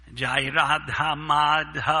Jai Radha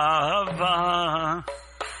Madhava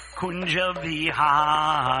Kunja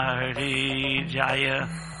Vihari Jaya.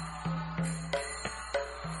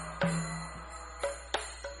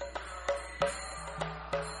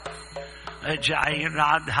 Jai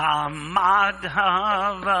Radha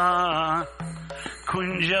Madhava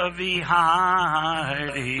Kunja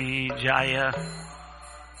Vihari Jaya.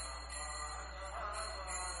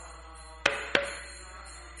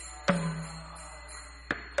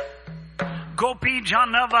 Gopi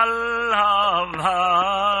Jana Vallabha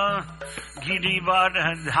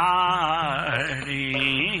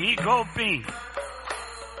Girivardhari Gopi.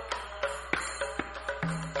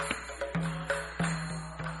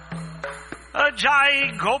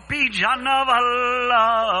 Jai Gopi Jana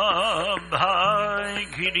Vallabha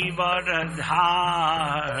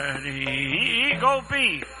Girivardhari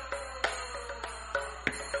Gopi.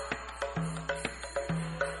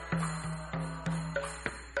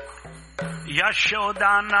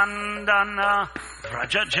 Yashodanandana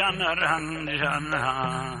Vrajajana Ranjana.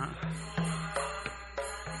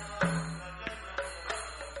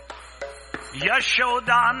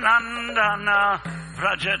 Yashodanandana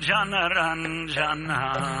Vrajajana Ranjana.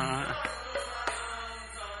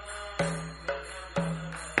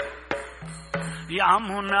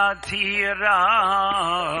 Yamuna Tira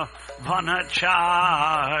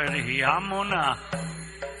Vanachari Yamuna.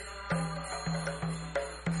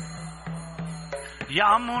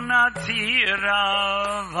 Yamuna Tira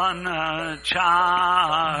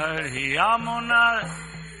Vanachari Yamuna.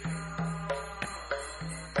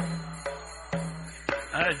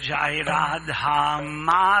 Jai Radha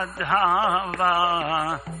Madhava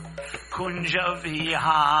Kunja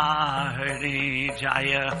Vihari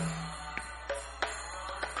Jaya.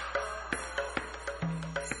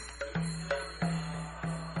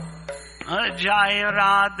 Jai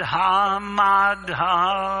Radha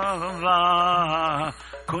Madhava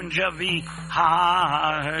Kunja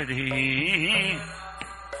Vihari.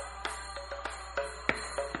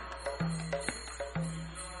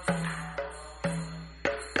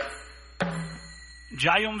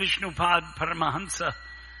 Jayam Vishnupad Paramahansa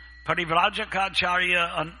Parivrajacharya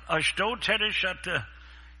Ashtotarashata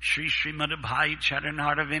Shri Srimad Bhai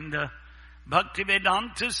Charanaravinda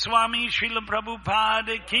Bhaktivedanta Swami Srila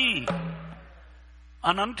Prabhupada Ki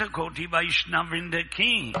Ananta Koti Vaishnavrinda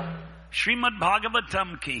Ki Srimad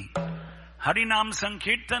Bhagavatam Ki Harinam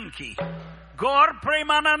Sankirtan Ki Gaur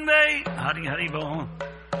Premanande Hari Hari Bo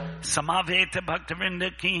Samaveta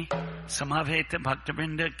Bhaktivinoda Ki Samaveta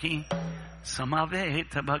Bhaktivinoda Ki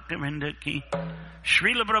Samaveta Bhaktivinoda Ki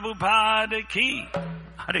Srila Prabhupada Ki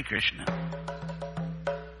Hare Krishna.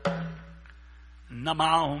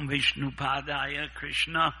 Namaham Vishnupadaya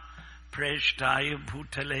Krishna Preshtaya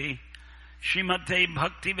Bhutale Srimate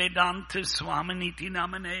Bhaktivedanta Swaminiti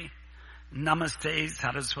Namane Namaste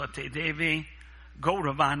Saraswate Devi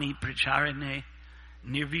Gauravani Pracharane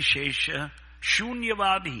Nirvishesha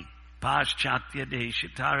Shunyavadi Paschatya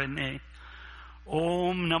Deshitarane.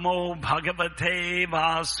 Om Namo Bhagavate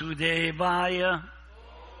Vasudevaya.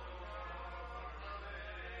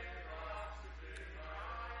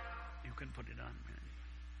 You can put it on.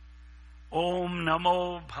 Om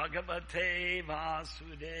Namo Bhagavate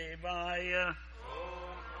Vasudevaya.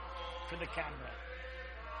 To the camera.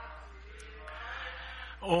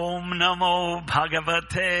 Om Namo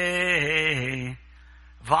Bhagavate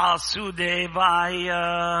Vasudevaya.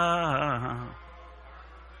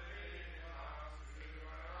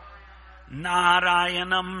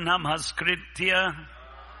 Narayanam Namaskritya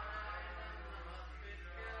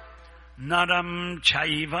Naram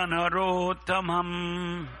Chaiva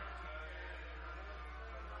Narottamam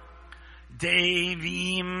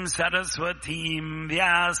Devim Saraswatim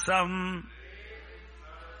Vyasam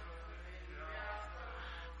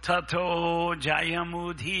Tato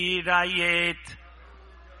Jayamudhirayet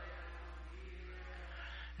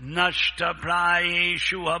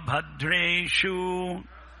Nashtaprayeshu Abhadreshu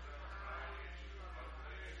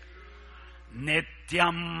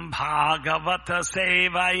Nityam Bhagavata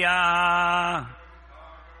Sevaya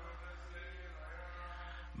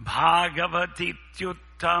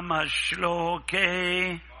Bhagavatityuttama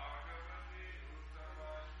Shloke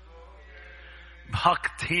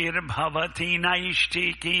Bhaktir Bhavati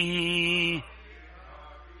Naishtiki.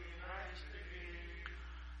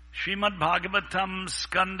 Srimad Bhagavatam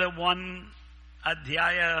Skanda 1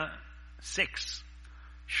 Adhyaya 6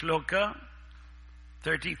 Shloka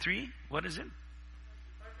 33. What is it?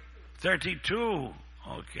 32.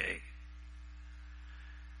 Okay.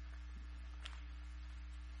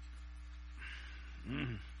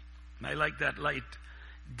 I like that light.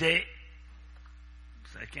 I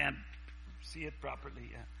can't see it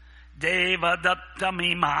properly. Yeah.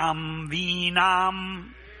 Devadattamimam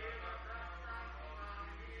Veenam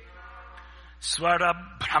Swara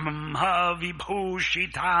Brahma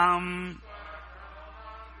Vibhushitam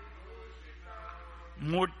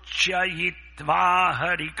Muchayitva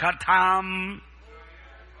Harikatham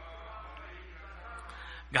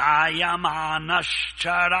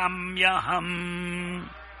Gayamanascharamyaham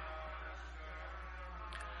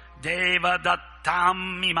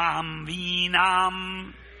Devadattam imam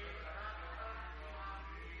Veenam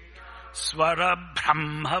Swara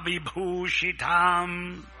Brahma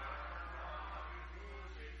Vibhushitam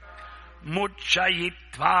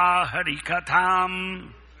Muchayitva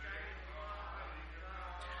Harikatham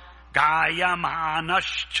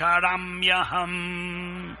Gayamanascharamyaham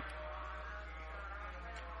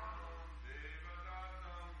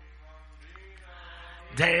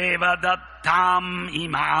Devadattam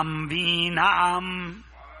imam Veenam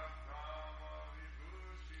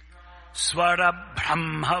Swara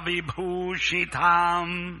Brahma Vibhushitam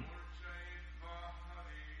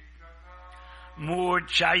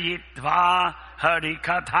Murchayitva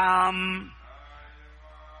Harikatham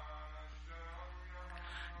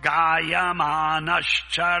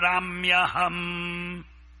Gayamanascharamyaham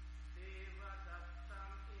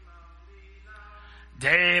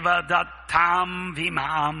Devadattam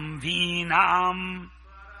vimam Veenam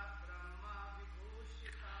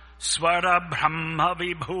Swara Brahma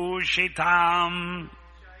Vibhushitam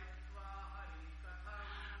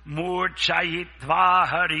Murchayitva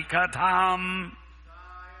Harikatham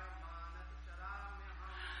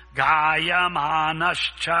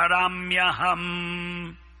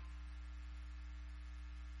Gayamanascharamyaham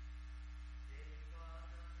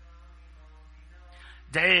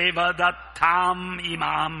Devadattam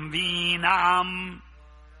imam Veenam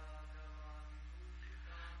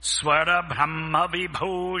Swara Brahma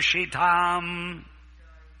Vibhushitam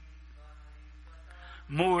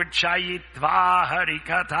Murchayitva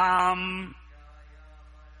Harikatham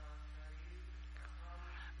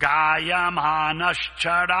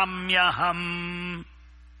Gayamanascharamyaham.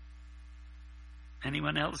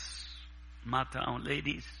 Anyone else? Mata,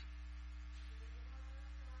 ladies?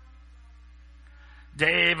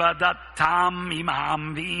 Devadattam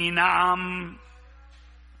imam Veenam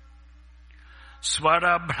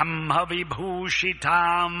Swara Brahma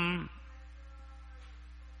Vibhushitam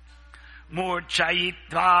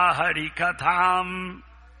Murchayitva Harikatham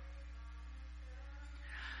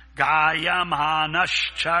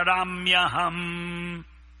Gayamanascharamyaham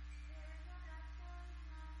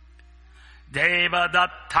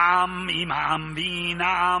Devadattam imam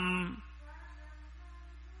Veenam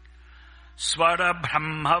Swara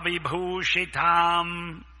Brahma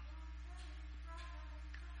Vibhushitam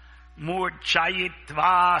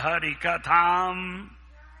Murchayitva Harikatham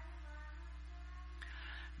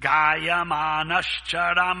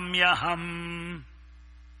Gayamanascharamyaham.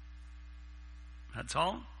 That's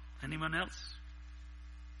all? Anyone else?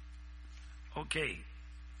 Okay.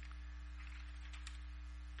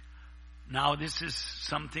 Now this is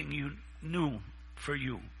something new for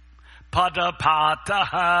you.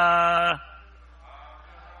 Padapataha.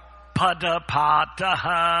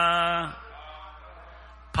 Padapataha.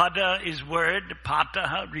 Pada is word,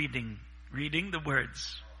 pataha, reading. Reading the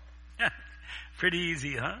words. Pretty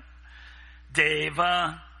easy, huh?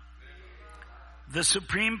 Deva, the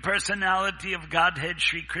Supreme Personality of Godhead,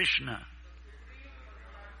 Sri Krishna.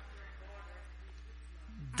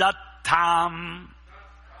 Dattam,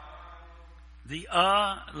 the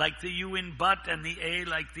like the U in but and the A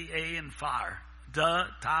like the A in far.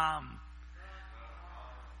 Dattam.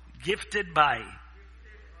 Gifted by.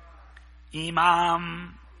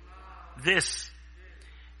 Imam, this.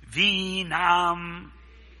 Veenam,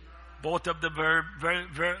 both of the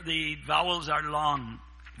the vowels are long.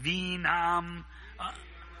 Veenam,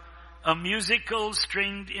 a musical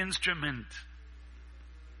stringed instrument.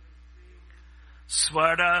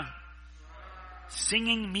 Swara,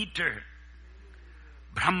 singing meter.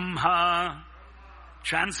 Brahma,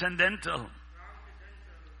 transcendental.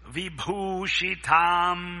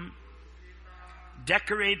 Vibhushitam,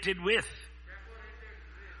 decorated with.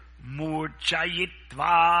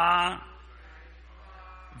 Murchayitva,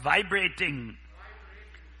 vibrating.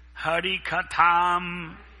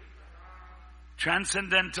 Harikatham,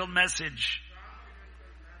 transcendental message.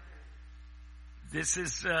 This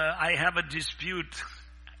is, I have a dispute.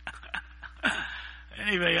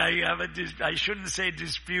 Anyway, I shouldn't say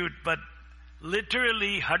dispute, but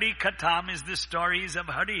literally Harikatham is the stories of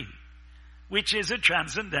Hari, which is a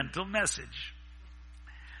transcendental message.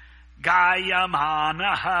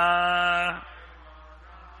 Gayamanaha,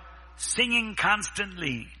 singing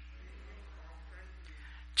constantly.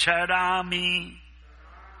 Charami.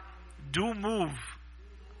 Do move.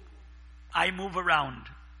 I move around.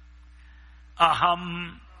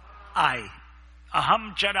 Aham. I.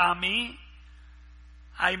 Aham charami.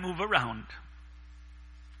 I move around.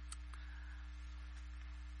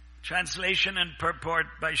 Translation and purport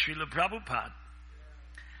by Srila Prabhupada.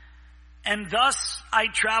 And thus I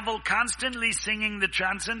travel constantly singing the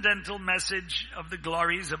transcendental message of the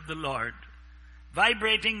glories of the Lord,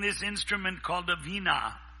 vibrating this instrument called a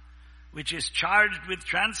veena, which is charged with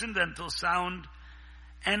transcendental sound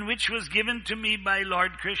and which was given to me by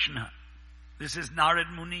Lord Krishna. This is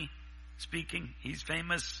Narad Muni speaking. He's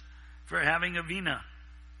famous for having a veena.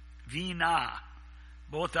 Veena.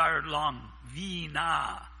 Both are long.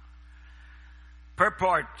 Veena.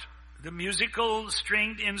 Purport. The musical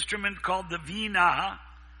stringed instrument called the veena,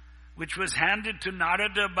 which was handed to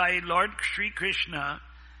Narada by Lord Sri Krishna,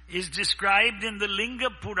 is described in the Linga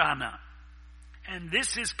Purana. And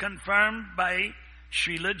this is confirmed by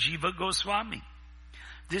Srila Jiva Goswami.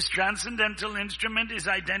 This transcendental instrument is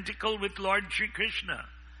identical with Lord Sri Krishna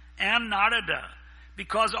and Narada,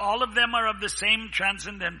 because all of them are of the same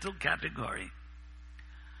transcendental category.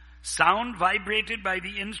 Sound vibrated by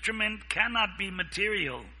the instrument cannot be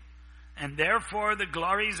material, and therefore the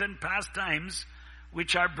glories and pastimes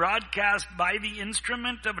which are broadcast by the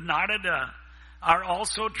instrument of Narada are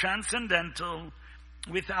also transcendental,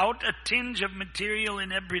 without a tinge of material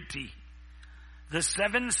inebriety. The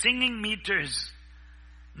 7 singing meters,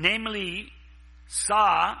 namely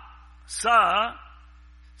Sa, Sa,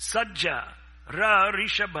 Sajja, Ra,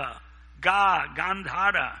 Rishabha, Ga,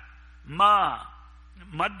 Gandhara, Ma,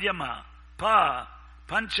 Madhyama, Pa,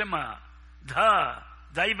 Panchama, Dha,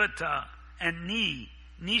 Daivata, and Ni,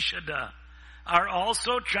 Nishada, are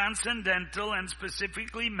also transcendental and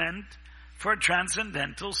specifically meant for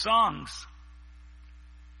transcendental songs.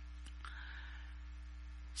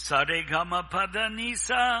 Saregama Pada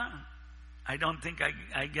Nisa. I don't think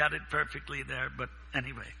I got it perfectly there, but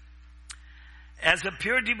anyway. As a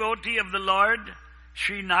pure devotee of the Lord,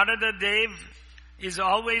 Sri Narada Dev is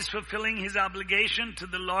always fulfilling his obligation to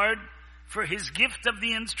the Lord for his gift of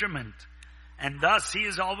the instrument, and thus he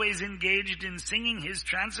is always engaged in singing his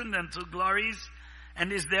transcendental glories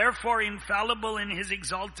and is therefore infallible in his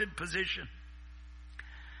exalted position.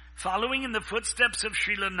 Following in the footsteps of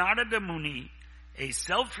Srila Narada Muni, a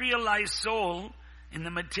self-realized soul in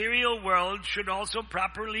the material world should also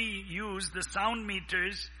properly use the sound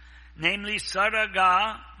meters, namely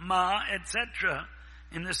Saraga, Ma, etc.,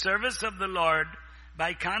 in the service of the Lord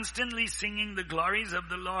by constantly singing the glories of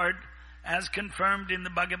the Lord as confirmed in the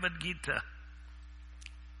Bhagavad Gita.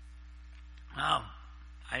 Wow,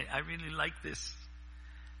 I really like this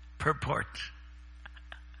purport.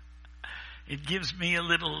 It gives me a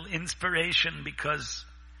little inspiration because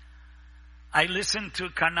I listen to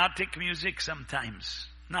Carnatic music sometimes,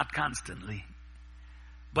 not constantly,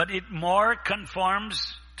 but it more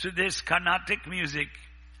conforms to this Carnatic music.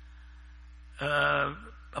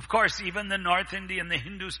 Of course, even the North Indian, the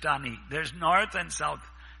Hindustani, there's North and South.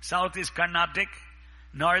 South is Carnatic,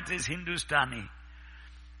 North is Hindustani.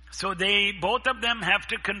 So both of them have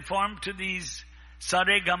to conform to these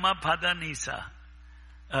Saregama Pada Nisa.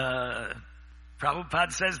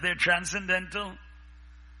 Prabhupada says they're transcendental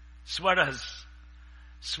swaras.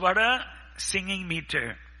 Swara, singing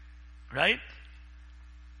meter. Right?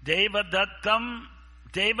 Devadattam,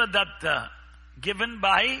 Devadatta, given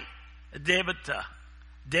by Devata.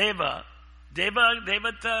 Devata,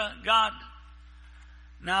 God.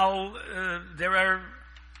 Now, there are,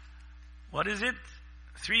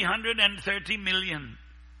 330 million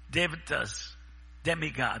Devatas,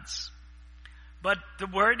 demigods. But the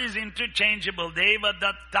word is interchangeable. Deva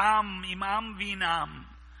dattam imam vinam.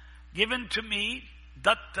 Given to me,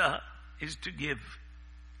 datta is to give.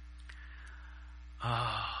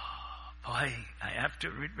 Oh, boy, I have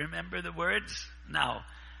to remember the words now.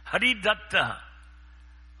 Hari datta.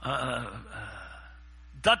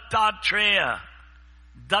 Dattatreya.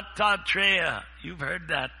 Dattatreya. You've heard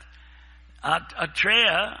that.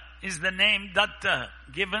 Atreya is the name Datta,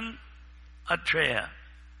 given Atreya.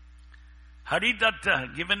 Hari Datta,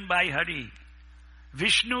 given by Hari.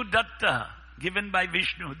 Vishnu Datta, given by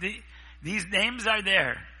Vishnu. These names are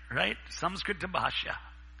there, right? Samskrita Bhasha.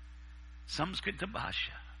 Samskrita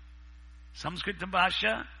Bhasha. Samskrita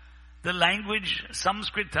Bhasha, the language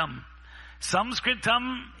Samskritam.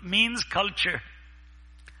 Samskritam means culture.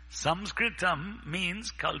 Samskritam means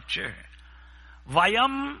culture.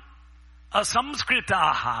 Vayam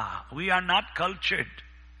asamskritaha. We are not cultured.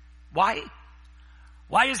 Why?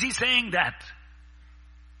 Why is he saying that?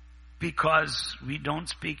 Because we don't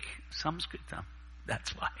speak Samskritam.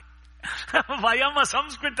 That's why. Vayam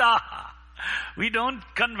asamskritaha. We don't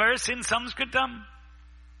converse in Sanskritam.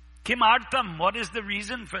 Kimartam. What is the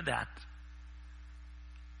reason for that?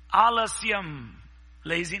 Alasyam.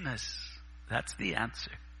 Laziness. That's the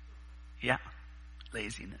answer. Yeah.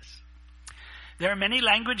 Laziness. There are many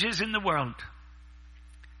languages in the world.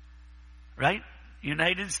 Right?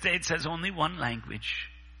 United States has only one language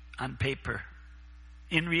on paper.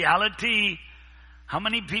 In reality, how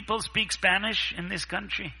many people speak Spanish in this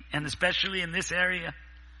country? And especially in this area?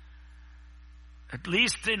 At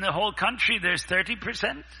least in the whole country, there's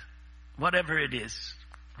 30%. Whatever it is.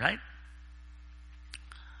 Right?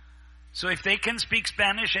 So if they can speak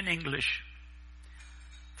Spanish and English,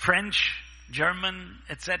 French, German,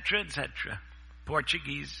 etc.,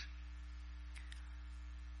 Portuguese,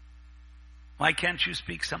 why can't you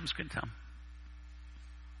speak Sanskritam?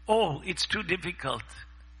 Oh, it's too difficult.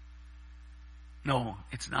 No,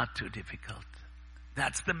 it's not too difficult.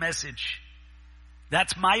 That's the message.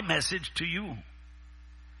 That's my message to you.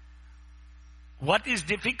 What is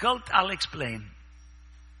difficult? I'll explain.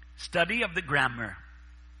 Study of the grammar.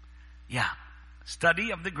 Yeah,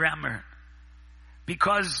 study of the grammar.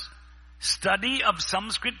 Because study of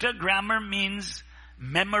Samskrita grammar means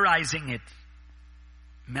memorizing it.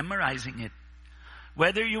 Memorizing it.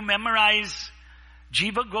 Whether you memorize,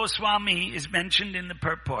 Jiva Goswami is mentioned in the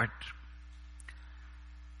purport.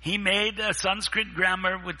 He made a Sanskrit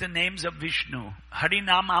grammar with the names of Vishnu.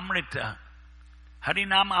 Harinam Amrita.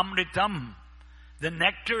 Harinam Amritam. The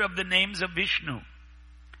nectar of the names of Vishnu.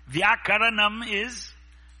 Vyakaranam is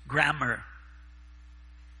grammar.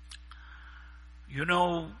 You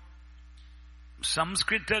know,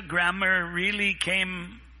 Samskrita grammar really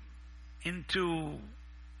came into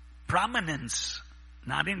prominence,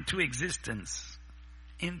 not into existence,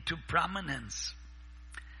 into prominence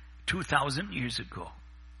 2,000 years ago.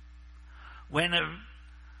 When a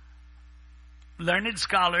learned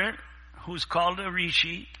scholar who's called a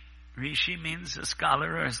rishi means a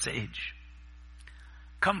scholar or a sage,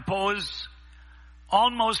 composed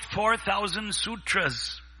almost 4,000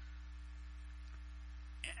 sutras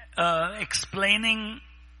explaining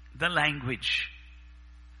the language.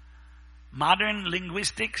 Modern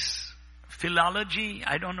linguistics, philology,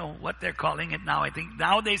 I don't know what they're calling it now. I think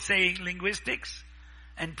now they say linguistics,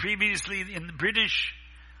 and previously in the British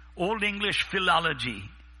Old English philology,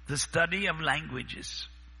 the study of languages.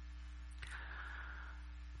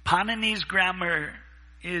 Panini's grammar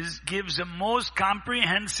gives a most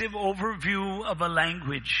comprehensive overview of a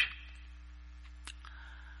language.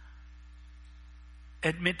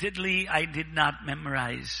 Admittedly, I did not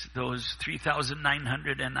memorize those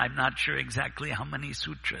 3,900 and I'm not sure exactly how many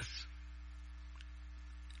sutras.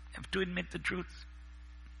 I have to admit the truth.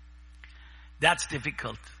 That's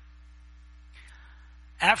difficult.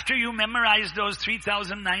 After you memorize those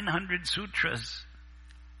 3,900 sutras,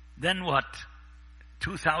 then what?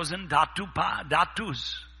 2,000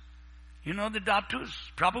 dhatus. You know the dhatus?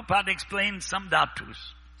 Prabhupada explained some dhatus.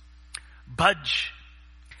 Bhaj.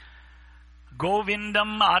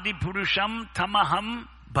 Govindam Adipurusham Tamaham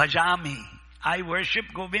Bhajami. I worship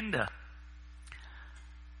Govinda.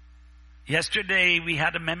 Yesterday we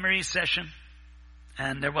had a memory session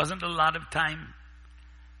and there wasn't a lot of time.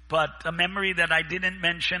 But a memory that I didn't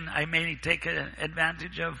mention, I may take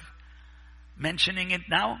advantage of mentioning it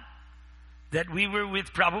now. That we were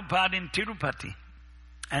with Prabhupada in Tirupati.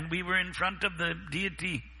 And we were in front of the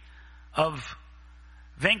deity of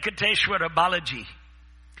Venkateshwara Balaji.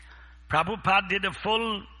 Prabhupada did a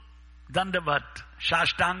full Dandavat,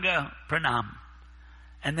 Shashtanga Pranam.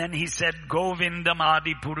 And then he said, Govindam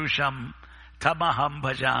Adi Purusham Tamaham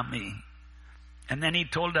Bhajami. And then he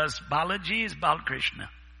told us, Balaji is Balkrishna.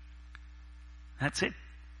 That's it. It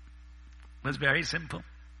was very simple.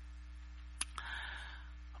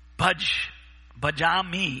 Bhaj,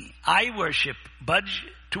 bhajami, I worship. Bhaj,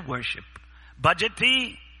 to worship.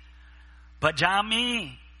 Bhajati,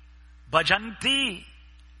 bhajami, bhajanti,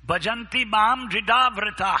 bhajanti mam drida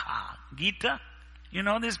vrataha. Gita, you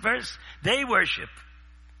know this verse? They worship.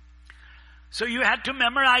 So you had to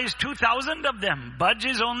memorize 2,000 of them. Bhaj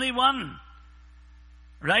is only one.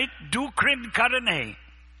 Right? Dukrin karane.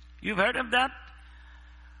 You've heard of that?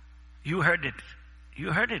 You heard it.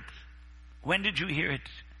 You heard it. When did you hear it?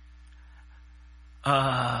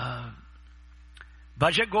 Bhaja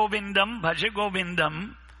Govindam,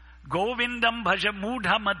 Govindam Bhaja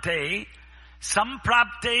Mudhamate,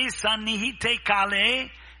 Samprapte Sanihite Kale,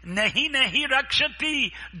 Nehi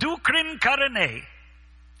Rakshati, Dukrin Karane.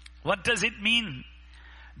 What does it mean?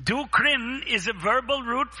 Dukrin is a verbal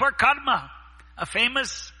root for karma, a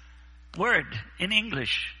famous word in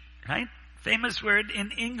English, right? Famous word in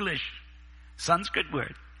English, Sanskrit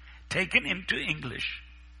word. taken into English.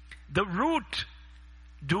 The root,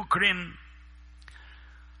 Dukrin,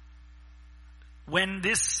 when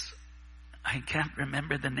this, I can't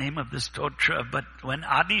remember the name of the stotra, but when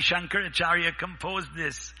Adi Shankaracharya composed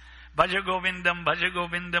this, Bhaja Govindam,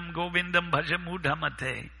 Govindam, Bhaja Mudha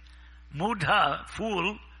Mate. Mudha,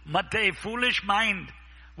 fool, Mate, foolish mind,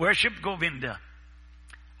 worship Govinda.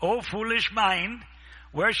 O foolish mind,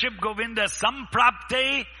 worship Govinda,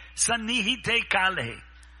 samprapte sanihite kale.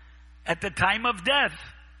 At the time of death,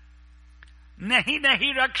 nahi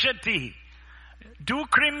rakshati,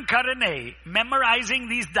 dukrin karane, memorizing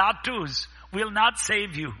these dhatus will not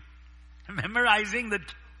save you. Memorizing the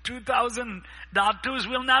 2000 dhatus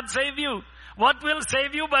will not save you. What will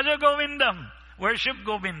save you? Bhaja Govindam, worship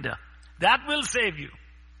Govinda. That will save you.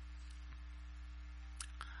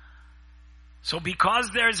 So because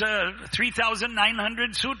there's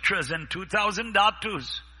 3,900 sutras and 2,000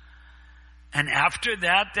 dhatus, and after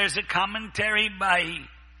that there's a commentary by,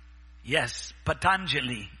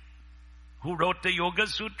 Patanjali, who wrote the Yoga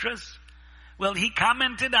Sutras. Well, he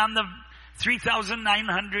commented on the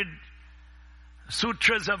 3,900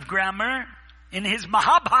 sutras of grammar in his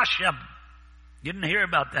Mahabhashyam. You didn't hear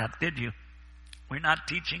about that, did you? We're not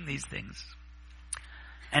teaching these things.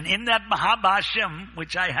 And in that Mahabhashyam,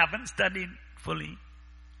 which I haven't studied fully,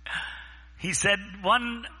 he said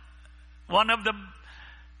one of the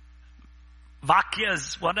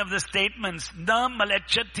vakyas, one of the statements, na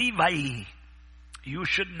malechati vai. You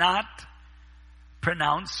should not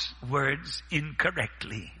pronounce words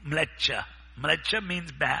incorrectly. Mlecha. Mlecha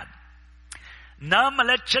means bad. Na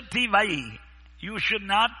malechati vai. You should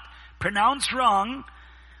not pronounce wrong.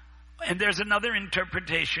 And there's another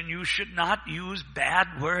interpretation. You should not use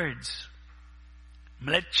bad words.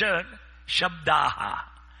 Mlecha shabdaha.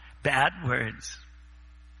 Bad words.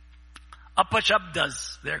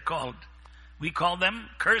 Apashabdas, they're called. We call them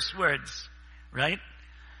curse words, right?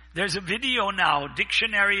 There's a video now,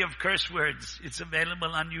 Dictionary of Curse Words. It's available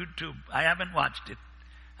on YouTube. I haven't watched it.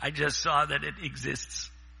 I just saw that it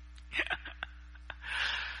exists.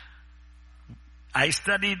 I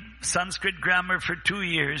studied Sanskrit grammar for 2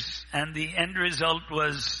 years, and the end result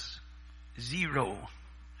was zero.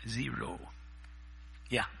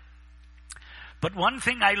 Yeah. But one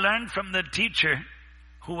thing I learned from the teacher,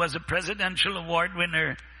 who was a presidential award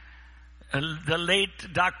winner, the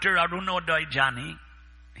late Dr. Arunodaya Jani,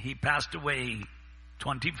 he passed away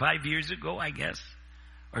 25 years ago, I guess,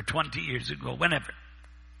 or 20 years ago, whenever.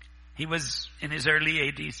 He was in his early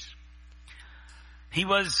 80s. He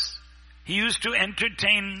used to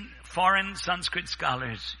entertain foreign Sanskrit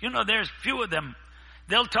scholars. You know, there's few of them.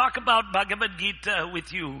 They'll talk about Bhagavad Gita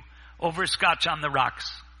with you over scotch on the rocks,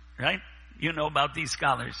 right? You know about these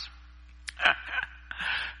scholars.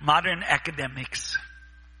 Modern academics.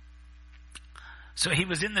 So he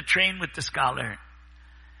was in the train with the scholar,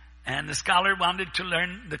 and the scholar wanted to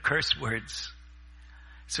learn the curse words.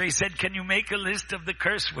 So he said, can you make a list of the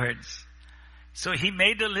curse words? So he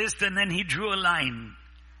made a list, and then he drew a line.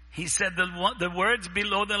 He said, the words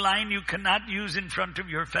below the line you cannot use in front of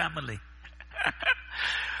your family.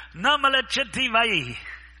 Na malachati vai,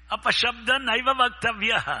 apashabda naiva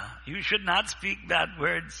vaktavyaha. You should not speak bad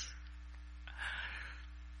words.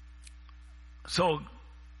 So,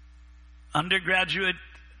 undergraduate,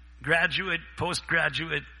 graduate,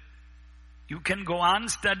 postgraduate, you can go on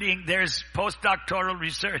studying. There's postdoctoral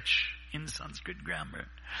research in Sanskrit grammar.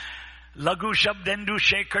 Lagu Shabdendu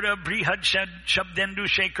Shekara, Brihad Shabdendu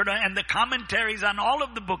Shekara, and the commentaries on all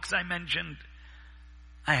of the books I mentioned,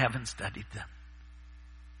 I haven't studied them.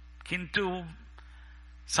 Kintu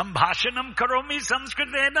Sambhashanam Karomi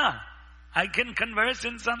Sanskritena. I can converse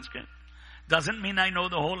in Sanskrit. Doesn't mean I know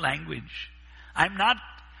the whole language. I'm not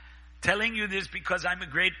telling you this because I'm a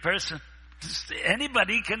great person.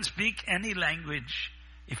 Anybody can speak any language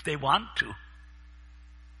if they want to.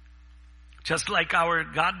 Just like our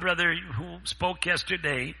godbrother who spoke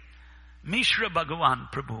yesterday, Mishra Bhagavan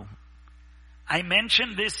Prabhu. I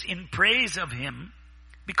mentioned this in praise of him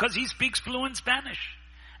because he speaks fluent Spanish.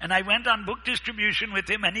 And I went on book distribution with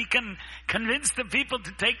him, and he can convince the people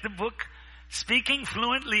to take the book speaking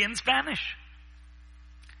fluently in Spanish.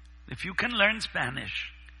 If you can learn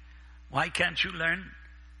Spanish, why can't you learn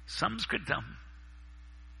Sanskritam?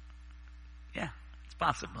 Yeah, it's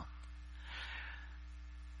possible.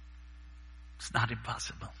 It's not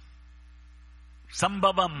impossible.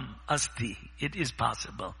 Sambhavam asti. It is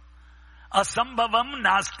possible. Asambhavam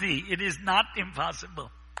nasti. It is not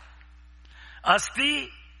impossible. Asti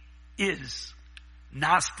is.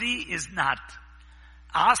 Nasti is not.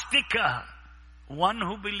 Astika. One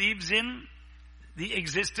who believes in the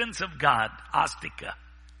existence of God. Astika.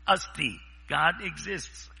 Asti. God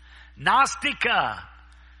exists. Nastika.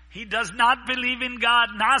 He does not believe in God.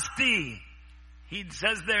 Nasti. He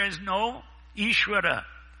says there is no Ishvara.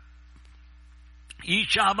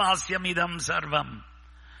 Ishavāsyamidam sarvam.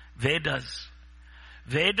 Vedas.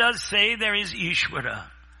 Vedas say there is Ishvara.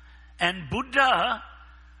 And Buddha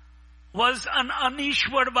was an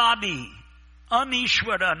Anishwarvadi.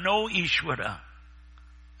 Anishvara, no Ishvara.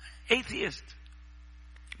 Atheist.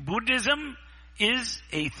 Buddhism is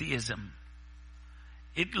atheism.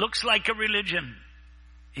 It looks like a religion.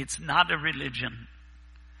 It's not a religion.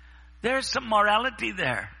 There's some morality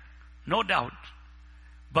there, no doubt.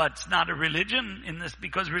 But it's not a religion in this,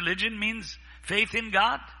 because religion means faith in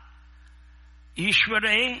God.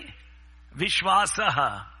 Ishvare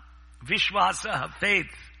Vishwasaha. Vishwasaha, faith.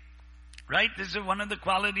 Right? This is one of the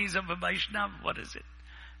qualities of a Vaishnava. What is it?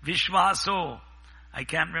 Vishwaso. I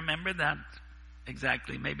can't remember that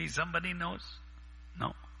exactly. Maybe somebody knows.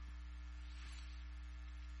 No.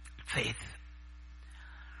 Faith.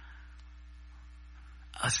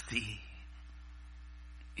 Asti.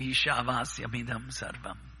 Ishavāsyamidam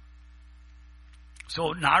sarvam.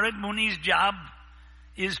 So Narad Muni's job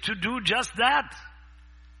is to do just that.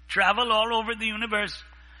 Travel all over the universe.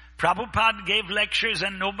 Prabhupada gave lectures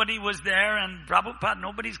and nobody was there, and Prabhupada,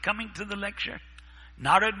 nobody's coming to the lecture.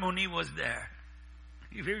 Narad Muni was there.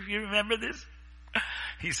 You remember this?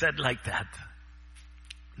 He said like that.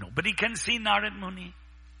 Nobody can see Narad Muni.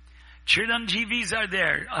 Chiranjeevis are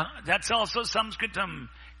there. That's also Sanskritam.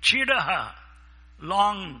 Chiraha,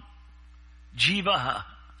 long. Jivaha,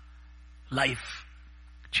 life.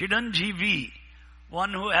 Chiranjeevi,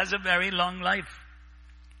 one who has a very long life.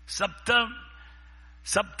 Saptaika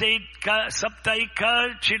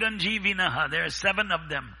Chiranjeevinaha. There are 7 of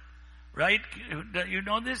them. Right? You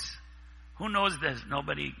know this? Who knows this?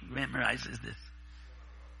 Nobody memorizes this.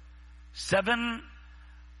 7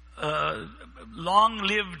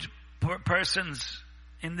 long-lived persons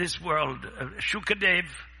in this world. Shukadev,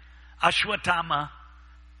 Ashwatthama,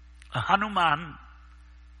 Hanuman,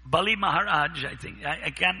 Bali Maharaj, I think. I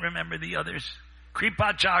can't remember the others.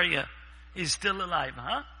 Kripacharya is still alive,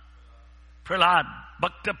 huh? Prahlad,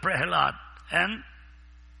 Bhakta Prahlad. And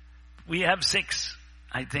we have 6,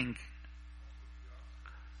 I think.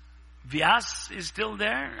 Vyas is still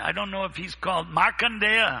there. I don't know if he's called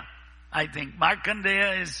Markandeya, I think.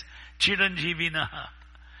 Markandeya is Chiranjeevina.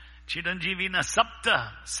 Chiranjeevina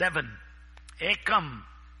Sapta, 7. Ekam,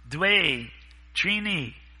 Dve,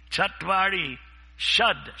 Trini, Chatvari,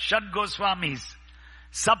 Shad Goswamis.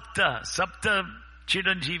 Sapta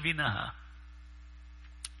Chiranjeevina.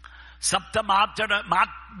 Sapta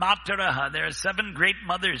Mataraha. There are 7 great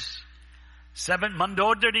mothers. 7,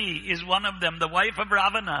 Mandodari is one of them. The wife of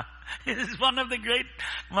Ravana is one of the great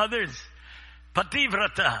mothers.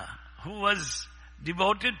 Pativrata, who was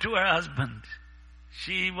devoted to her husband.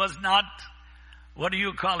 She was not, what do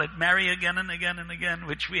you call it, marry again and again and again,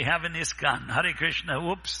 which we have in ISKCON. Hare Krishna,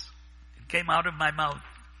 whoops, it came out of my mouth.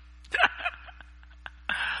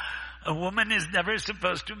 A woman is never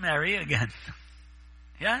supposed to marry again.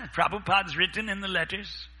 Yeah, Prabhupada's written in the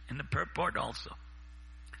letters, in the purport also.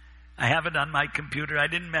 I have it on my computer. I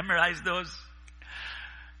didn't memorize those.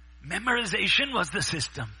 Memorization was the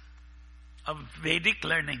system of Vedic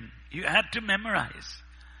learning. You had to memorize.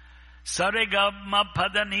 Saregama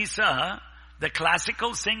Padanisa, the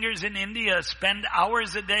classical singers in India spend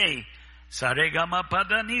hours a day. Saregama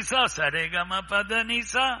Padanisa, Saregama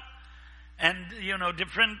Padanisa. And,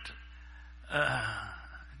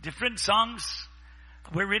 different songs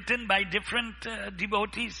were written by different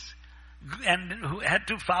devotees and who had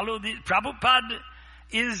to follow the... Prabhupada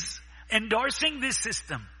is endorsing this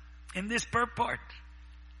system in this purport.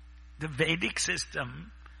 The Vedic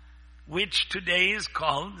system, which today is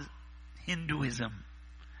called Hinduism.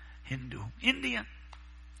 India.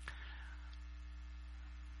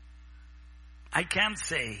 I can't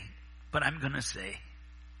say, but I'm going to say.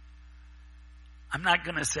 I'm not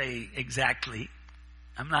going to say exactly.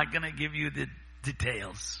 I'm not going to give you the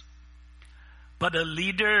details. But a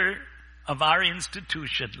leader of our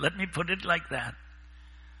institution, let me put it like that.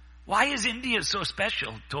 Why is India so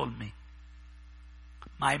special? Told me.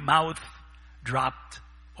 My mouth dropped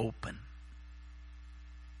open.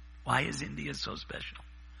 Why is India so special?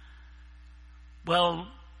 Well,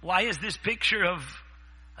 why is this picture of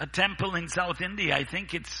a temple in South India? I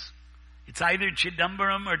think it's either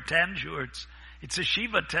Chidambaram or Tanjore. It's a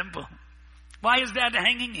Shiva temple. Why is that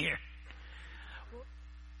hanging here?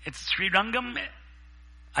 It's Srirangam.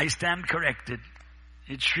 I stand corrected.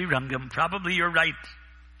 It's Srirangam. Probably you're right.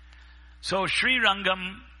 So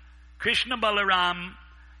Srirangam, Krishna Balaram,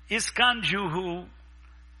 ISKCON Juhu.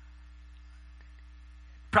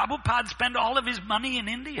 Prabhupada spent all of his money in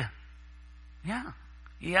India. Yeah,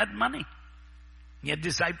 he had money. He had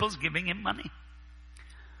disciples giving him money.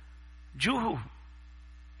 Juhu,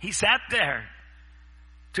 he sat there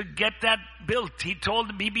to get that built. He told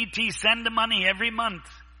the BBT, send the money every month,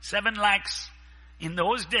 7 lakhs. In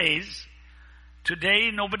those days,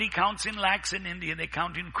 today nobody counts in lakhs in India, they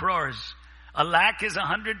count in crores. A lakh is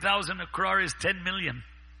 100,000, a crore is 10 million.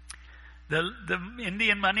 The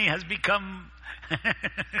Indian money has become,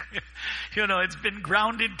 it's been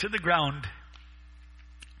grounded to the ground.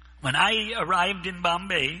 When I arrived in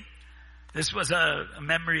Bombay, this was a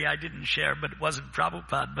memory I didn't share, but it wasn't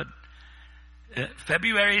Prabhupada, but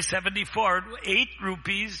February 74, 8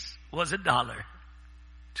 rupees was $1.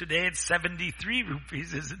 Today it's 73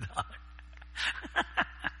 rupees is $1.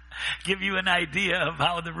 Give you an idea of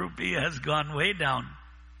how the rupee has gone way down.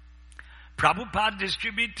 Prabhupada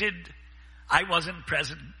distributed, I wasn't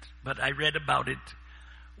present, but I read about it,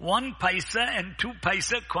 1 paisa and 2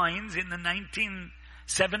 paisa coins in the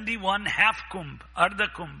 1971 half kumbh, Ardha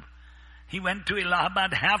Kumbh. He went to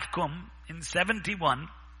Allahabad half kumbh in 71.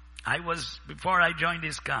 I was, before I joined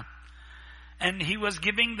ISKCON. And he was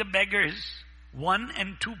giving the beggars 1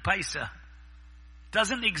 and 2 paisa.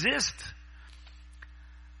 Doesn't exist.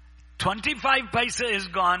 25 paisa is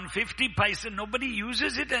gone, 50 paisa, nobody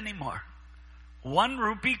uses it anymore. 1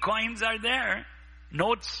 rupee coins are there.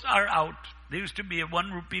 Notes are out. There used to be a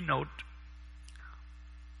 1 rupee note.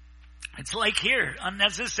 It's like here,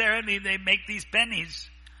 unnecessarily they make these pennies.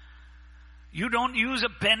 You don't use a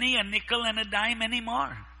penny, a nickel, and a dime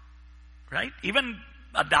anymore. Right? Even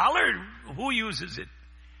 $1, who uses it?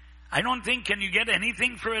 I don't think, can you get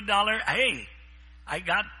anything for $1? Hey, I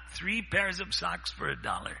got 3 pairs of socks for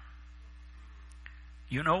 $1.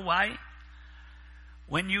 You know why?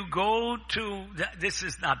 When you go to, this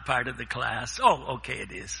is not part of the class. Oh, okay,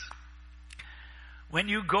 it is. When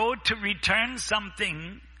you go to return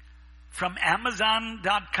something from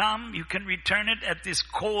Amazon.com, you can return it at this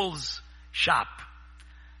Kohl's shop.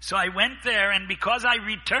 So I went there, and because I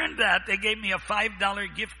returned that, they gave me a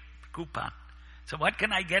 $5 gift coupon. So what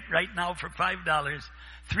can I get right now for $5?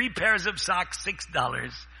 3 pairs of socks,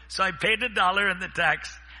 $6. So I paid $1 in the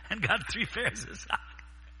tax and got 3 pairs of socks.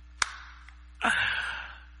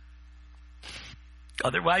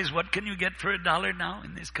 Otherwise, what can you get for $1 now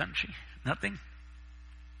in this country? Nothing.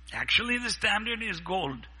 Actually, the standard is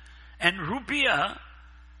gold. And rupiah,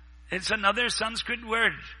 it's another Sanskrit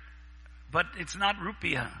word, but it's not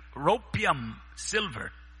rupiah. Ropium,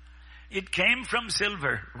 silver. It came from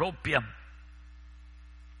silver, ropium,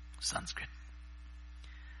 Sanskrit.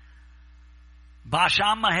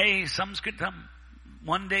 Bhashamahe, Sanskritam.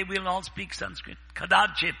 One day we'll all speak Sanskrit.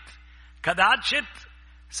 Kadachit. Kadachit,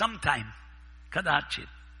 sometime. Kadachit.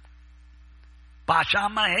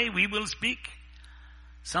 Bhashamahe, we will speak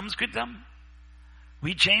Sanskritam.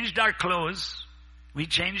 We changed our clothes. We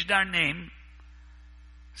changed our name.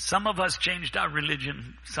 Some of us changed our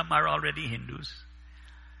religion. Some are already Hindus.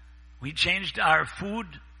 We changed our food.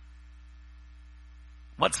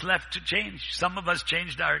 What's left to change? Some of us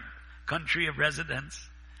changed our country of residence.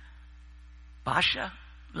 Bhasha,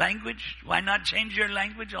 language. Why not change your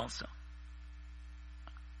language also?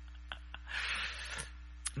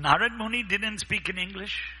 Narad Muni didn't speak in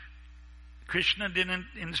English. Krishna didn't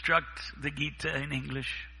instruct the Gita in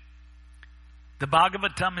English. The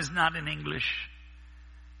Bhagavatam is not in English.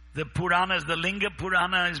 The Puranas, the Linga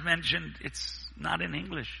Purana is mentioned. It's not in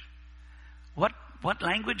English. What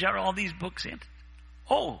language are all these books in?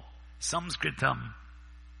 Oh, Sanskritam.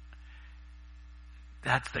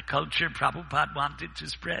 That's the culture Prabhupada wanted to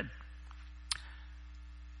spread.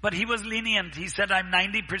 But he was lenient. He said, I'm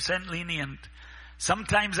 90% lenient.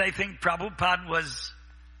 Sometimes I think Prabhupada was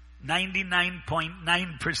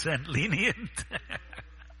 99.9% lenient.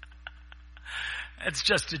 It's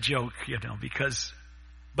just a joke, because,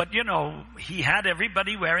 but he had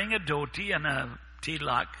everybody wearing a dhoti and a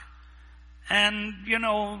tilak. And,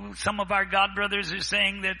 some of our God brothers are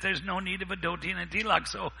saying that there's no need of a dhoti and a tilak.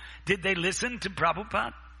 So did they listen to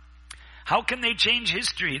Prabhupada? How can they change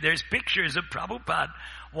history? There's pictures of Prabhupada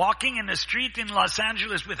walking in a street in Los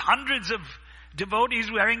Angeles with hundreds of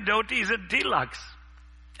devotees wearing dhotis and tilaks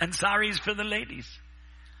and saris for the ladies.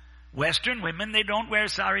 Western women, they don't wear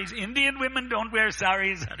saris. Indian women don't wear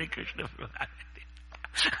saris. Hare Krishna.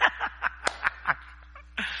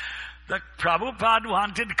 The Prabhupada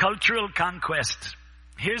wanted cultural conquest.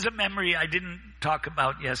 Here's a memory I didn't talk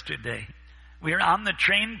about yesterday. We're on the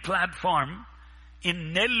train platform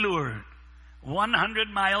in Nellore, 100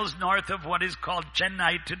 miles north of what is called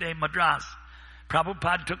Chennai today, Madras.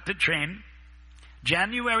 Prabhupada took the train,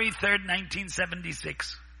 January 3rd,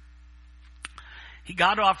 1976. He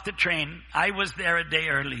got off the train. I was there a day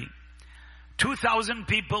early. 2,000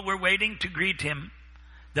 people were waiting to greet him.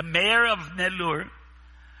 The mayor of Nellore,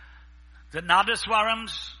 the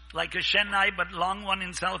Nadaswarams, like a Chennai but long one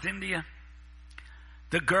in South India.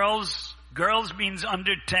 The girls means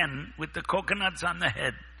under 10 with the coconuts on the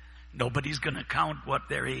head. Nobody's going to count what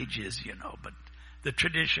their age is, but the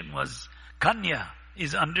tradition was Kanya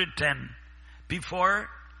is under 10 before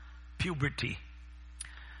puberty.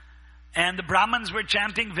 And the Brahmins were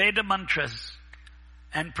chanting Veda mantras.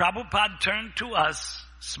 And Prabhupada turned to us,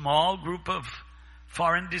 small group of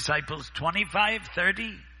foreign disciples, 25,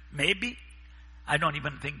 30, maybe. I don't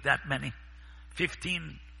even think that many.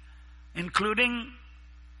 15, including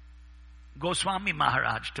Goswami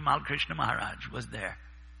Maharaj, Tamal Krishna Maharaj was there.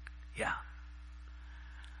 Yeah.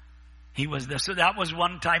 He was there. So that was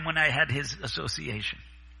one time when I had his association.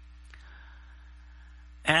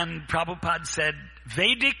 And Prabhupada said,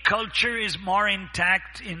 Vedic culture is more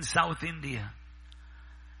intact in South India.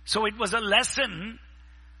 So it was a lesson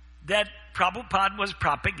that Prabhupada was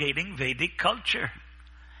propagating Vedic culture.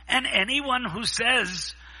 And anyone who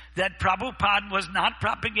says that Prabhupada was not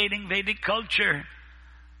propagating Vedic culture,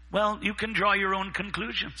 well, you can draw your own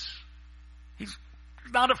conclusions. He's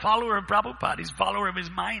not a follower of Prabhupada. He's a follower of his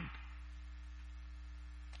mind.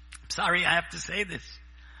 Sorry I have to say this.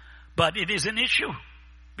 But it is an issue.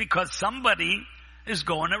 Because somebody is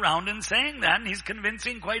going around and saying that, and he's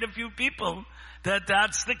convincing quite a few people that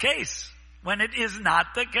that's the case, when it is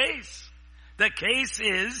not the case. The case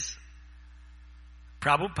is,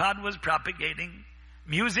 Prabhupada was propagating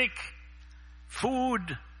music,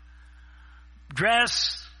 food,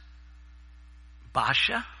 dress,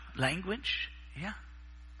 bhasha, language. Yeah.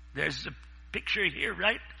 There's a picture here,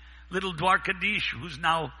 right? Little Dwarkadish, who's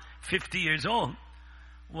now 50 years old,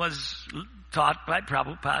 was taught by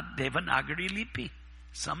Prabhupada Devanagari Lipi,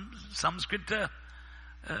 Samskrita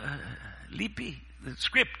Lipi, the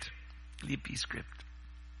script, Lipi script.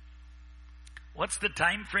 What's the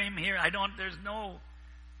time frame here? There's no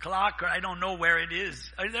clock, or I don't know where it is.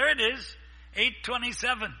 There it is,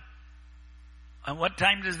 8:27. And what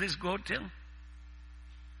time does this go till?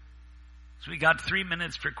 So we got 3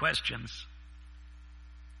 minutes for questions.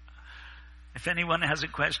 If anyone has a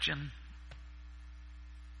question,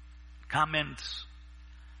 comments.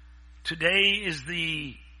 Today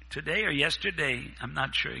or yesterday, I'm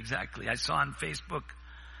not sure exactly. I saw on Facebook,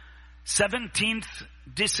 17th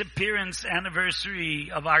disappearance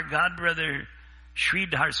anniversary of our godbrother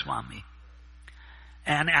Sridhar Swami.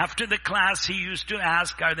 And after the class, he used to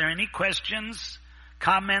ask, are there any questions,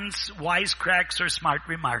 comments, wisecracks, or smart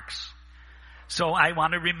remarks? So I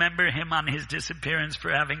want to remember him on his disappearance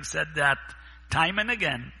for having said that time and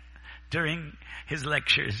again during his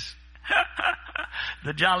lectures.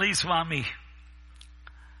 The Jolly Swami.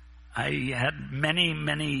 I had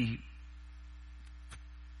many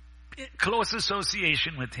close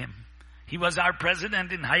association with him. He was our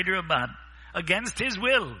president in Hyderabad. Against his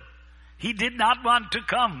will. He did not want to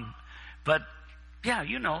come. But, yeah,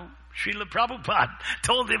 Srila Prabhupada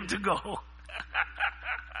told him to go.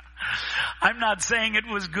 I'm not saying it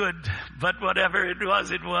was good, but whatever it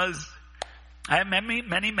was, it was. I have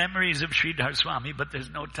many memories of Sridhar Swami, but there's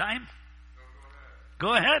no time.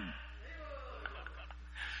 Go ahead.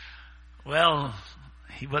 Well,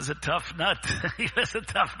 he was a tough nut. He was a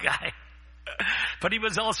tough guy. But he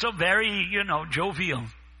was also very, jovial.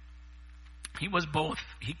 He was both.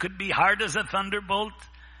 He could be hard as a thunderbolt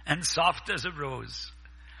and soft as a rose.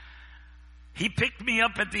 He picked me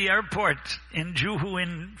up at the airport in Juhu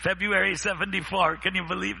in February 74. Can you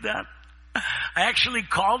believe that? I actually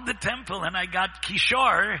called the temple and I got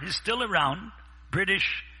Kishore, who's still around,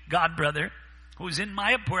 British godbrother, who's in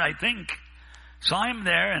Mayapur, I think. Saw him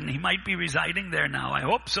there, and he might be residing there now. I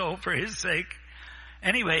hope so, for his sake.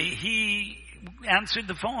 Anyway, he answered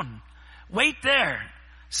the phone. Wait there.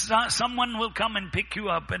 Someone will come and pick you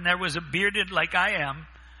up. And there was a bearded, like I am,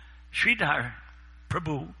 Sridhar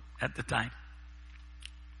Prabhu at the time.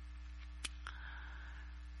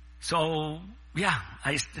 So, yeah,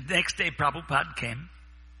 the next day Prabhupada came.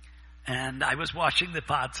 And I was washing the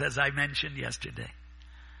pots, as I mentioned yesterday.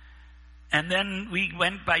 And then we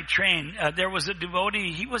went by train. There was a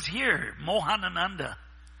devotee, he was here, Mohanananda.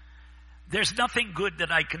 There's nothing good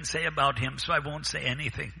that I can say about him, so I won't say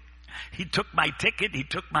anything. He took my ticket, he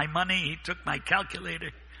took my money, he took my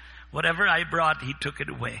calculator. Whatever I brought, he took it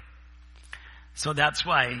away. So that's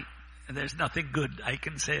why there's nothing good I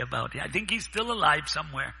can say about him. I think he's still alive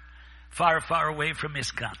somewhere, far, far away from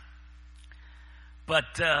ISKCON.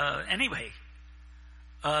 But anyway,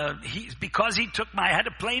 because he took I had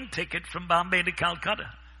a plane ticket from Bombay to Calcutta.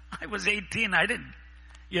 I was 18. I didn't,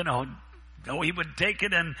 he would take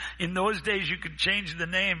it. And in those days you could change the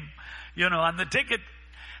name. on the ticket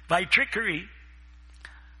by trickery.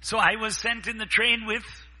 So I was sent in the train with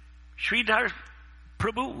Sridhar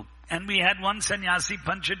Prabhu. And we had one sannyasi,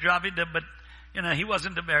 Panchadravida, but, he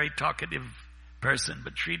wasn't a very talkative person,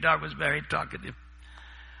 but Sridhar was very talkative.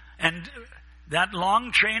 And that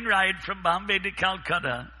long train ride from Bombay to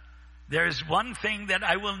Calcutta, there's one thing that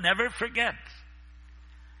I will never forget.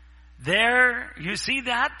 There, you see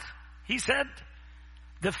that? He said,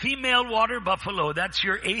 the female water buffalo, that's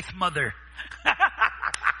your 8th mother.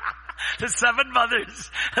 The 7 mothers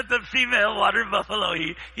at the female water buffalo,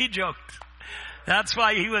 he joked. That's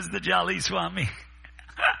why he was the Jolly Swami.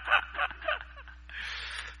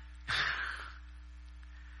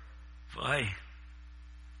 Boy.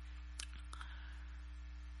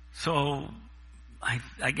 So,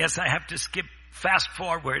 I guess I have to fast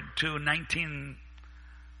forward to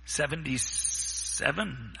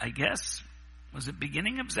 1977, I guess. Was it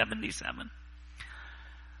beginning of 77?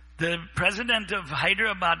 The president of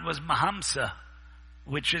Hyderabad was Mahamsa,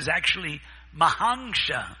 which is actually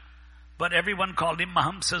Mahangsha, but everyone called him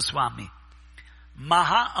Mahamsa Swami.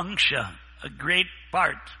 Mahangsha, a great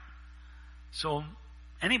part. So,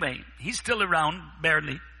 anyway, he's still around,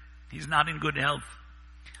 barely. He's not in good health.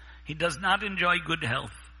 He does not enjoy good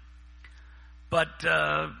health. But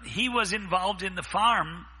he was involved in the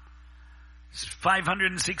farm,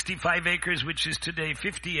 565 acres, which is today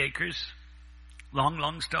 50 acres.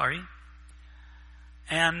 Long story.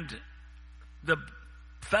 And the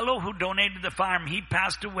fellow who donated the farm, he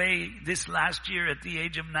passed away this last year at the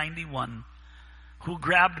age of 91, who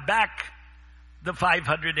grabbed back the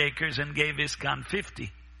 500 acres and gave ISKCON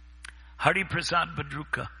 50. Hari Prasad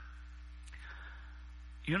Badruka.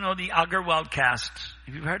 You know the Agarwal caste.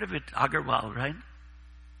 Have you heard of it? Agarwal, right?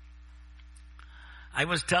 I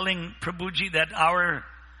was telling Prabhuji that our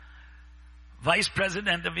vice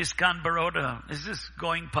president of ISKCON Baroda, is this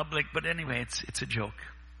going public? But anyway, it's a joke.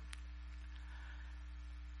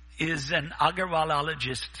 Is an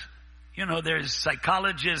Agarwalologist. There's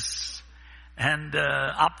psychologists and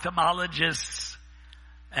ophthalmologists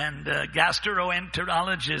and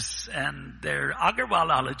gastroenterologists, and they're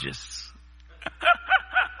Agarwalologists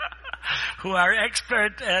who are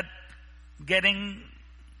expert at getting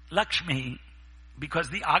Lakshmi, because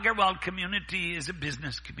the Agarwal community is a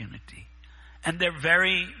business community. And they're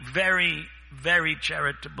very, very, very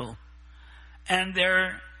charitable. And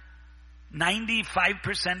they're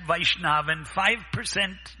 95% Vaishnava and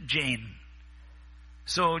 5% Jain.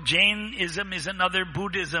 So Jainism is another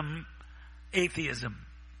Buddhism, atheism.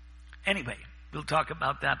 Anyway, we'll talk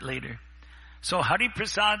about that later. So Hari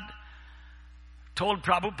Prasad told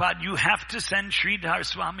Prabhupada, you have to send Sridhar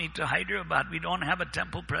Swami to Hyderabad. We don't have a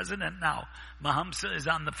temple president now. Mahamsa is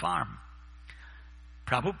on the farm.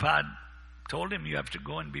 Prabhupada told him, you have to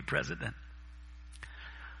go and be president.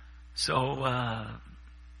 So,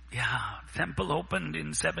 temple opened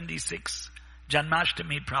in 76.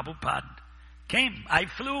 Janmashtami, Prabhupada came. I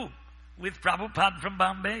flew with Prabhupada from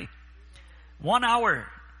Bombay. 1 hour.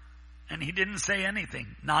 And he didn't say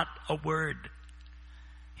anything. Not a word.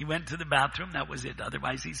 He went to the bathroom. That was it.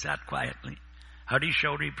 Otherwise, he sat quietly. Hari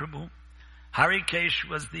Shauri Prabhu. Hari Kesh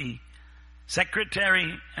was the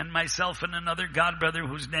secretary, and myself and another godbrother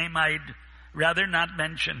whose name I'd rather not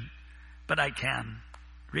mention, but I can.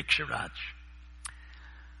 Riksharaj,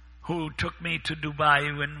 who took me to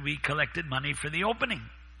Dubai when we collected money for the opening.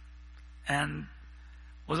 And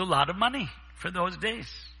was a lot of money for those days.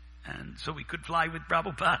 And so we could fly with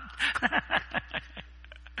Prabhupada.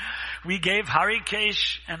 We gave Hari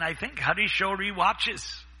Kesh and I think Hari Shauri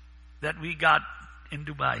watches that we got in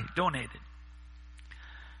Dubai, donated.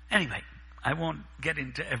 Anyway, I won't get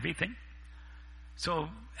into everything. So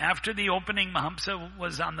after the opening, Mahamsa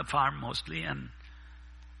was on the farm mostly, and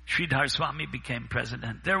Sridhar Swami became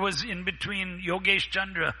president. There was in between Yogesh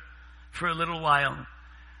Chandra for a little while.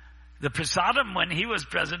 The Prasadam, when he was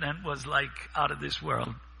president, was like out of this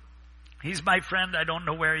world. He's my friend. I don't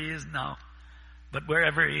know where he is now, but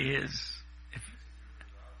wherever he is.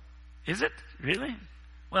 Is it? Really?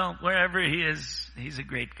 Well, wherever he is, he's a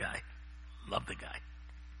great guy. Love the guy.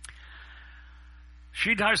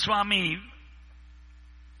 Sridhar Swami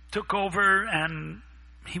took over and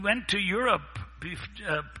he went to Europe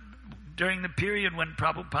during the period when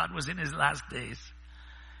Prabhupada was in his last days.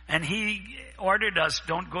 And he ordered us,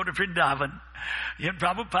 don't go to Vrindavan. And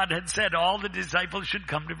Prabhupada had said all the disciples should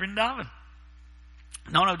come to Vrindavan.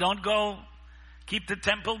 No, don't go. Keep the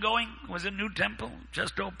temple going. It was a new temple,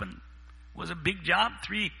 just opened. It was a big job,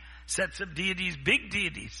 3 sets of deities, big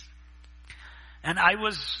deities. And I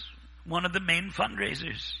was one of the main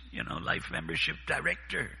fundraisers, life membership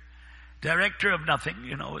director. Director of nothing,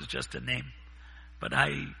 was just a name. But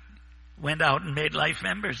I went out and made life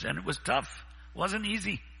members, and it was tough. Wasn't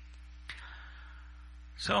easy.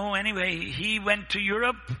 So anyway, he went to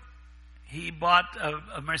Europe. He bought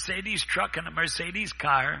a Mercedes truck and a Mercedes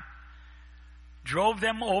car, drove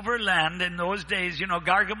them overland. In those days,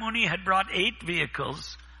 Gargamuni had brought 8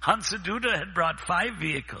 vehicles. Hansaduta had brought 5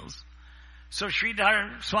 vehicles. So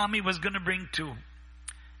Sridhar Swami was going to bring 2.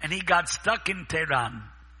 And he got stuck in Tehran.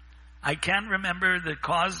 I can't remember the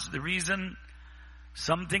cause, the reason,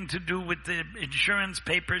 something to do with the insurance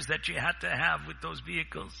papers that you had to have with those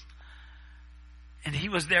vehicles. And he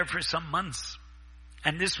was there for some months.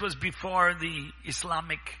 And this was before the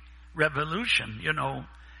Islamic revolution,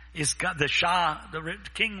 the Shah, the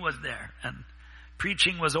king was there, and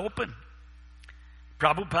preaching was open.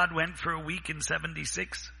 Prabhupada went for a week in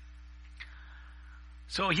 76.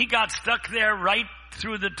 So he got stuck there right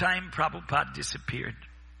through the time Prabhupada disappeared.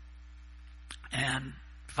 And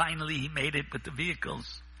finally he made it with the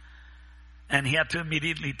vehicles. And he had to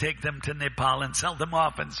immediately take them to Nepal and sell them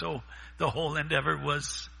off. And so the whole endeavor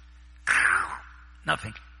was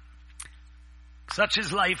nothing. Such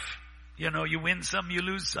is life. You win some, you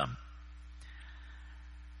lose some.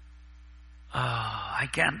 I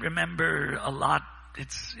can't remember a lot.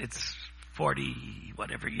 It's 40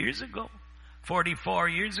 whatever years ago. 44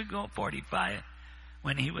 years ago, 45,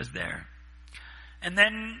 when he was there. And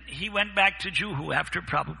then he went back to Juhu after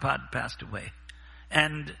Prabhupada passed away.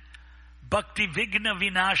 And Bhakti Vigna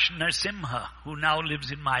Vinash Narsimha, who now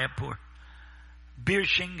lives in Mayapur,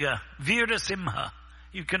 Birshinga, Veera Simha,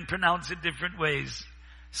 you can pronounce it different ways,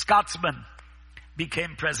 Scotsman,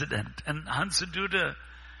 became president. And Hansaduta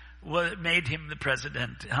made him the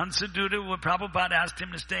president. Hansaduta, Prabhupada asked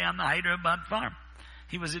him to stay on the Hyderabad farm.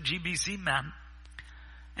 He was a GBC man.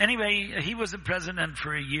 Anyway, he was the president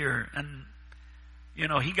for a year, and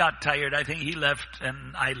he got tired. I think he left,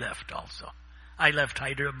 and I left also. I left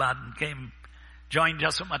Hyderabad and joined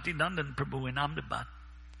Jasomati Nandan Prabhu in Ahmedabad.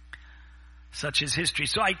 Such is history.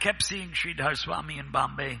 So I kept seeing Sridhar Swami in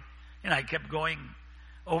Bombay, and I kept going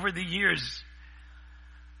over the years.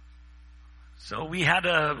 So we had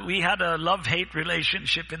a love-hate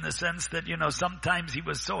relationship in the sense that, sometimes he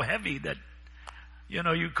was so heavy that,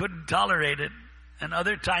 you couldn't tolerate it. And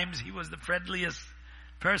other times he was the friendliest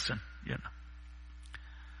person,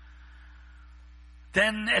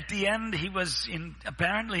 Then at the end he was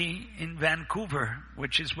apparently in Vancouver,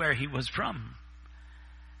 which is where he was from.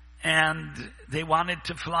 And they wanted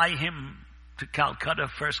to fly him to Calcutta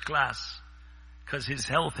first class because his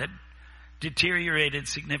health had deteriorated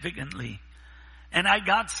significantly. And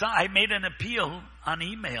I made an appeal on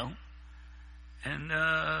email, and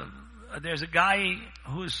there's a guy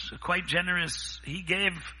who's quite generous. He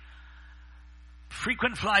gave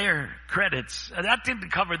frequent flyer credits. That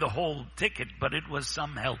didn't cover the whole ticket, but it was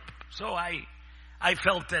some help. So I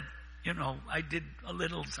felt that, I did a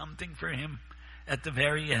little something for him at the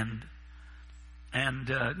very end. And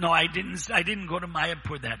no, I didn't go to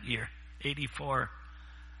Mayapur that year, 2004.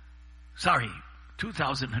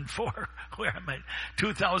 Where am I?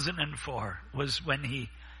 2004 was when he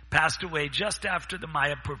passed away, just after the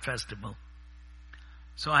Mayapur festival.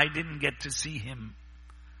 So I didn't get to see him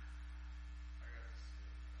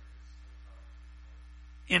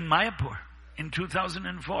in Mayapur in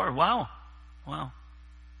 2004. Wow.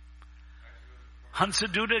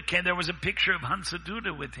 Hansaduta there was a picture of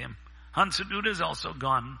Hansaduta with him. Hansaduta is also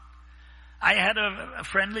gone. I had a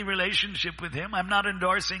friendly relationship with him. I'm not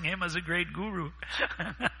endorsing him as a great guru.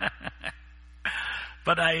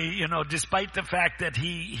 But despite the fact that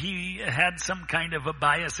he had some kind of a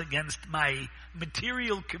bias against my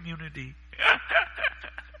material community,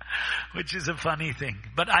 which is a funny thing.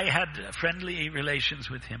 But I had friendly relations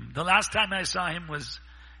with him. The last time I saw him was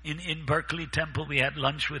in Berkeley Temple. We had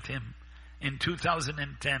lunch with him in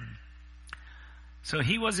 2010. So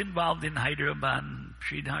he was involved in Hyderabad,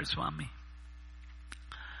 Sridhar Swami.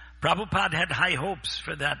 Prabhupada had high hopes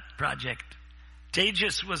for that project.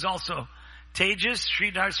 Tejas,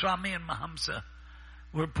 Sridhar Swami and Mahamsa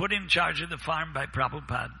were put in charge of the farm by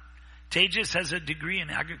Prabhupada. Tejas has a degree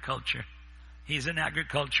in agriculture. He's an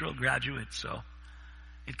agricultural graduate, so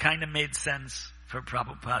it kind of made sense for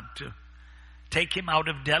Prabhupada to take him out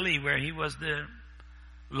of Delhi, where he was the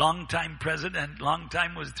long-time president. Long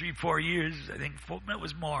time was 3-4 years. I think it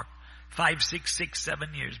was more. 5, 6,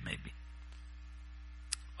 7 years maybe.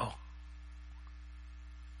 Oh.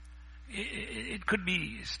 It could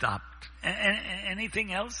be stopped.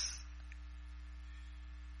 Anything else?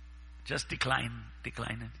 Just decline it,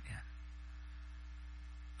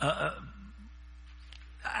 yeah.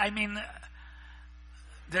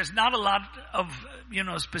 There's not a lot of,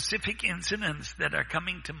 specific incidents that are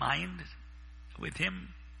coming to mind with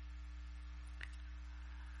him.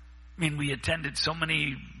 we attended so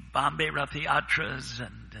many Bombay Rath Yatras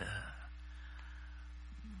and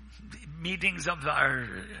meetings of our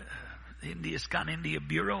ISKCON India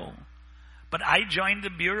Bureau. But I joined the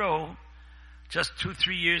Bureau just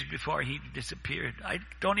 2-3 years before he disappeared. I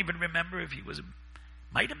don't even remember if he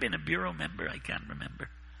might have been a Bureau member, I can't remember.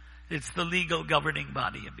 It's the legal governing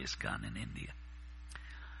body of ISKCON in India.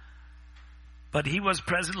 But he was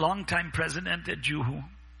long-time president at Juhu.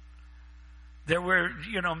 There were,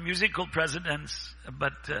 musical presidents,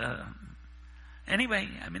 but anyway,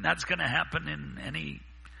 that's going to happen in any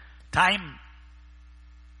time.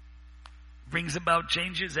 Brings about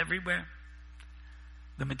changes everywhere.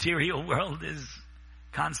 The material world is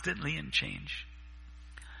constantly in change.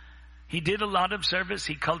 He did a lot of service.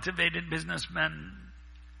 He cultivated businessmen.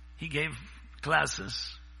 He gave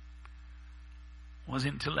classes. Was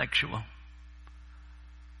intellectual.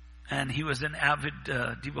 And he was an avid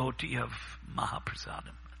devotee of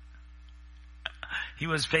Mahaprasadam. He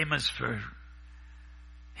was famous for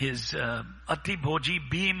his Ati Bhoji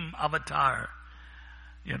Bhim avatar,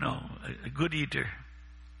 a good eater.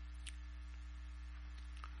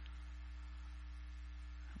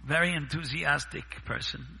 Very enthusiastic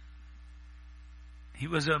person. He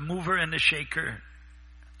was a mover and a shaker.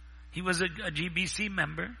 He was a GBC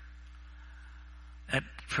member.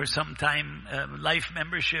 For some time, life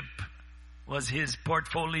membership was his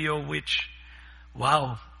portfolio, which,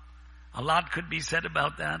 wow, a lot could be said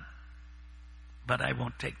about that, but I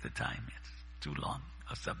won't take the time. It's too long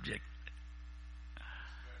a subject.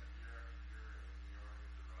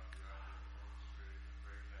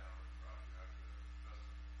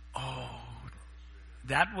 Oh,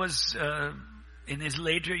 that was in his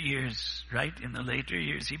later years, right? In the later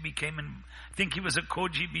years, he became, I think he was a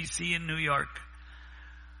co-GBC in New York.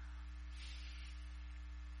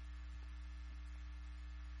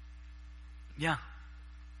 Yeah.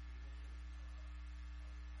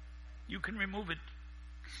 You can remove it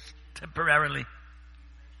temporarily.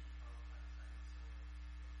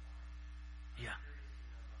 Yeah.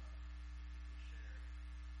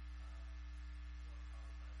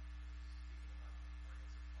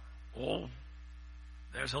 Oh,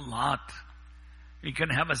 there's a lot. We can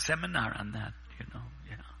have a seminar on that,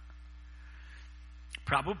 yeah.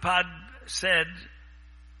 Prabhupada said,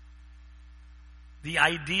 the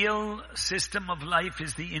ideal system of life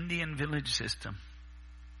is the Indian village system.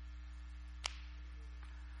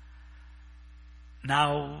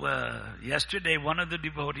 Now, yesterday one of the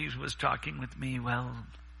devotees was talking with me, he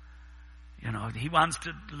wants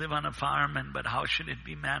to live on a farm, but how should it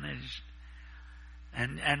be managed?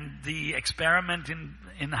 And the experiment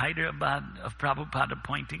in Hyderabad of Prabhupada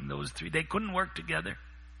appointing those three, they couldn't work together.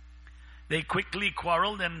 They quickly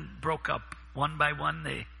quarreled and broke up. One by one,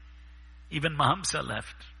 even Mahamsa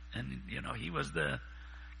left. And, he was the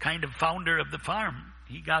kind of founder of the farm.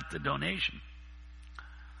 He got the donation.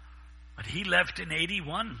 But he left in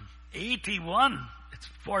 81. 81! It's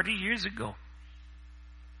 40 years ago.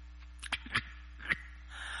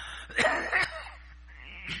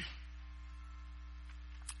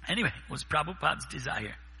 Anyway, it was Prabhupada's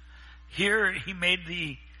desire. Here he made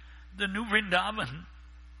the new Vrindavan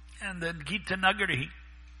and the Gita Nagari.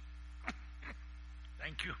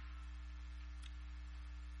 Thank you.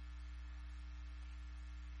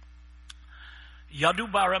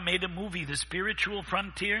 Yadubara made a movie, The Spiritual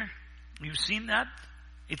Frontier. You've seen that?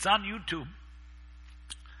 It's on YouTube.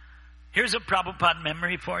 Here's a Prabhupada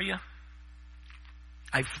memory for you.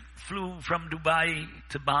 I flew from Dubai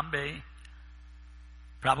to Bombay.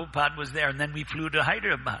 Prabhupada was there, and then we flew to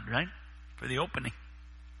Hyderabad, right? For the opening.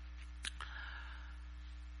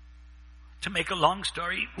 To make a long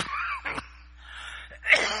story,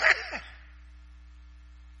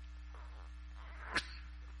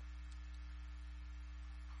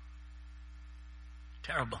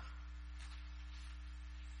 terrible.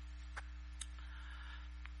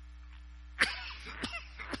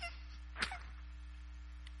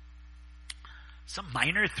 Some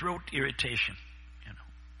minor throat irritation,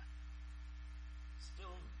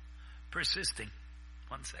 Still persisting.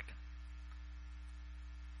 1 second.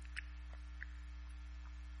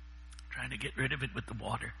 Trying to get rid of it with the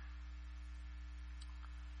water.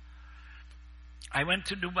 I went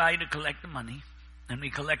to Dubai to collect the money, and we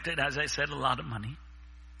collected, as I said, a lot of money.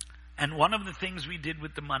 And one of the things we did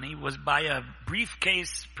with the money was buy a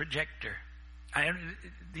briefcase projector.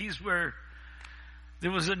 There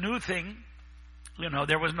was a new thing.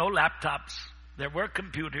 There was no laptops. There were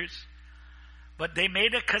computers. But they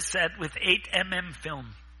made a cassette with 8mm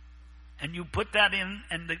film. And you put that in,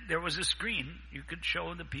 and there was a screen. You could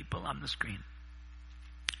show the people on the screen.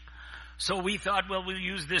 So we thought, well, we'll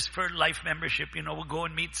use this for life membership. We'll go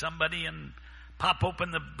and meet somebody and pop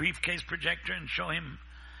open the briefcase projector and show him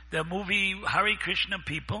the movie Hare Krishna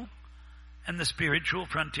People and The Spiritual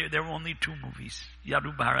Frontier. There were only 2 movies.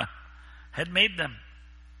 Yadubara had made them.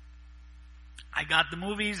 I got the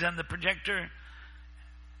movies and the projector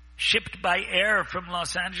shipped by air from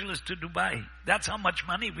Los Angeles to Dubai. That's how much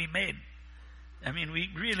money we made. I mean, we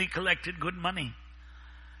really collected good money.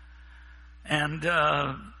 And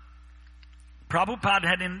Prabhupada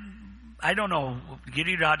had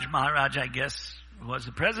Giriraj Maharaj, I guess, was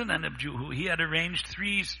the president of Juhu. He had arranged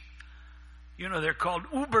 3, they're called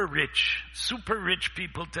uber rich, super rich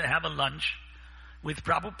people to have a lunch with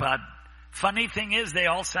Prabhupada. Funny thing is, they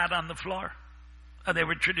all sat on the floor. They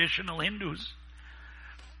were traditional Hindus.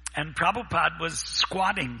 And Prabhupada was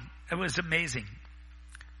squatting. It was amazing.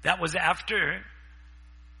 That was after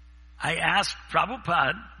I asked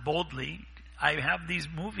Prabhupada boldly, I have these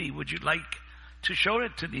movie, would you like to show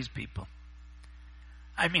it to these people?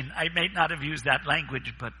 I mean, I may not have used that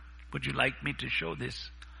language, but would you like me to show this?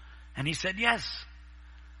 And he said, yes.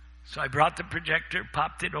 So I brought the projector,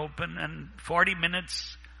 popped it open, and 40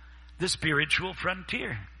 minutes, The Spiritual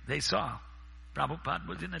Frontier, they saw. Prabhupada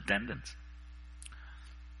was in attendance.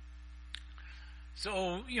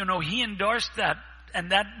 So, he endorsed that,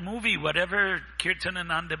 and that movie, whatever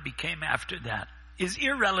Kirtanananda became after that, is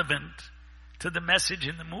irrelevant to the message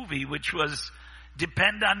in the movie, which was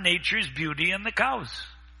depend on nature's beauty and the cows.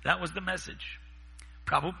 That was the message.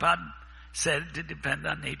 Prabhupada said to depend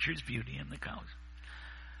on nature's beauty and the cows.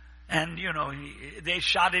 And, they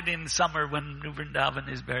shot it in summer when New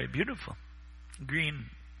Vrindavan is very beautiful. Green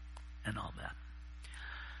and all that.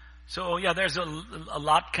 So, there's a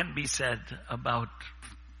lot can be said about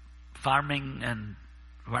farming and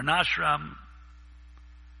Varnashram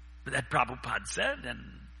that Prabhupada said, and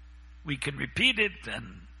we can repeat it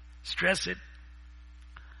and stress it.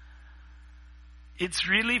 It's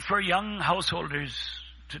really for young householders,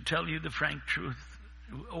 to tell you the frank truth.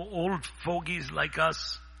 Old fogies like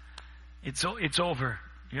us, it's over,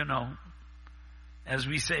 As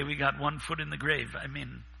we say, we got 1 foot in the grave. I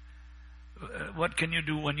mean, what can you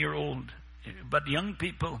do when you're old? But young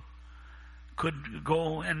people could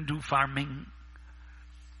go and do farming.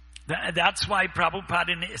 That's why Prabhupada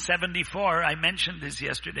in 74, I mentioned this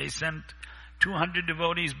yesterday, sent 200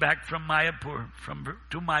 devotees back from Mayapur, from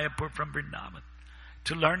Vrindavan,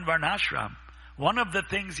 to learn Varnashram. One of the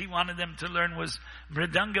things he wanted them to learn was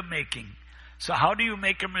mridanga making. So how do you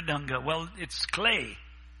make a mridanga? Well, it's clay.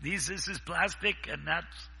 This is plastic and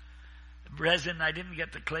that's resin. I didn't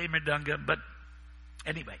get the clay mridanga, but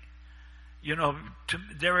anyway,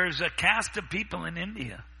 there is a caste of people in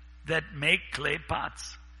India that make clay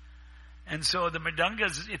pots. And so the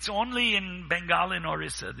mridangas, it's only in Bengal and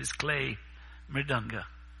Orissa, this clay mridanga.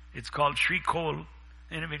 It's called Shrikol.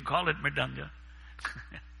 They didn't even call it mridanga.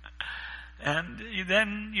 And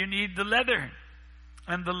then you need the leather.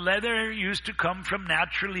 And the leather used to come from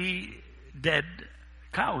naturally dead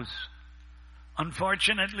cows.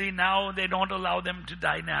 Unfortunately, now they don't allow them to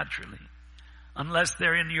die naturally, unless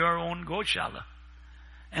they're in your own Goshala.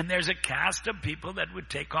 And there's a caste of people that would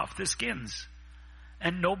take off the skins.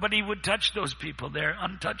 And nobody would touch those people. They're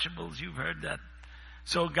untouchables. You've heard that.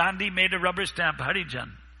 So Gandhi made a rubber stamp,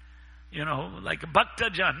 Harijan. Like a Bhakta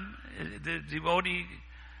Jan, the devotee.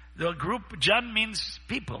 The group Jan means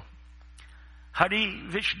people. Hari,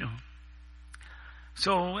 Vishnu.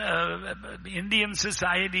 So Indian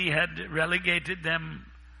society had relegated them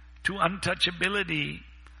to untouchability.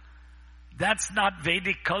 That's not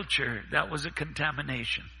Vedic culture. That was a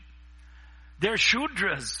contamination. They're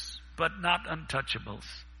Shudras, but not untouchables.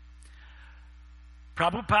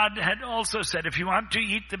 Prabhupada had also said, if you want to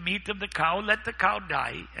eat the meat of the cow, let the cow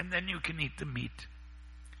die, and then you can eat the meat.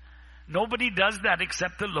 Nobody does that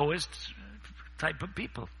except the lowest type of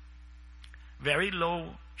people. Very low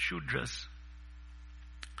Shudras.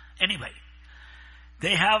 Anyway,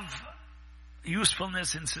 they have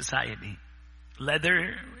usefulness in society.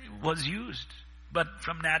 Leather was used, but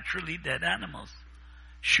from naturally dead animals.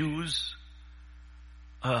 Shoes,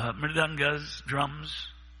 mridangas, drums.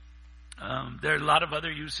 There are a lot of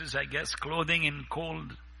other uses, I guess. Clothing in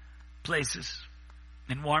cold places.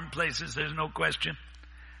 In warm places, there's no question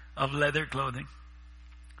of leather clothing.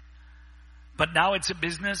 But now it's a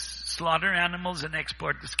business, slaughter animals and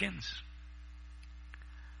export the skins.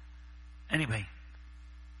 Anyway,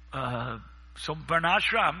 so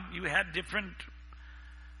Varnashram, you had different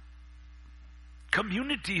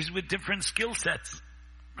communities with different skill sets,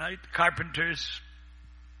 right? Carpenters,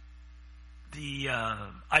 the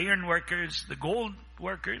iron workers, the gold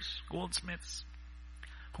workers, goldsmiths,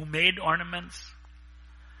 who made ornaments.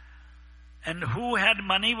 And who had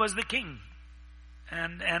money was the king.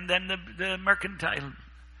 And then the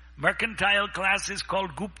mercantile class is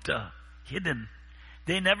called Gupta, hidden.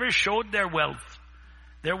 They never showed their wealth.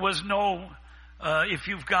 There was no, if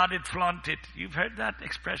you've got it, flaunt it. You've heard that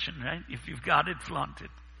expression, right? If you've got it, flaunt it.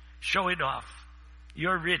 Show it off.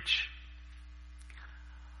 You're rich.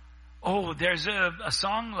 Oh, there's a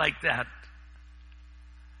song like that.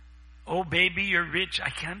 Oh, baby, you're rich. I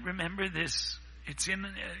can't remember this. It's in,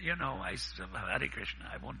 Hare Krishna.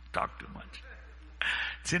 I won't talk too much.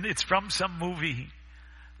 It's from some movie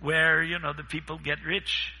where, the people get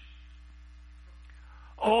rich.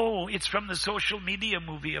 Oh, it's from the social media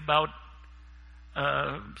movie about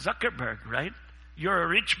Zuckerberg, right? You're a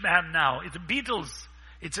rich man now. It's a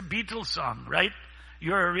Beatles song, right?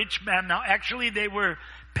 You're a rich man now. Actually, they were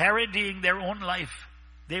parodying their own life.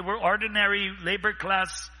 They were ordinary labor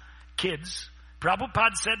class kids.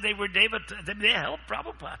 Prabhupada said they were they helped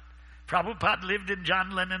Prabhupada. Prabhupada lived in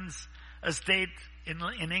John Lennon's estate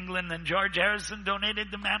in England, and George Harrison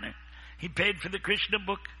donated the manor. He paid for the Krishna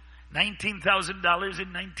book, $19,000 in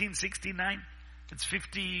 1969. It's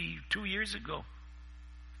 52 years ago.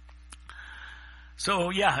 So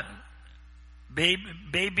yeah,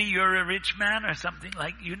 baby, you're a rich man, or something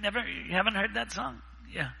like. You haven't heard that song?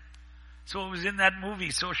 Yeah. So it was in that movie,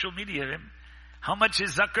 Social Media. How much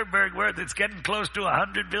is Zuckerberg worth? It's getting close to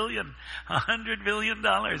 $100 billion. $100 billion.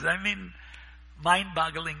 I mean,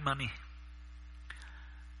 mind-boggling money.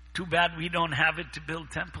 Too bad we don't have it to build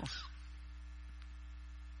temples.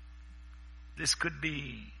 This could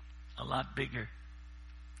be a lot bigger.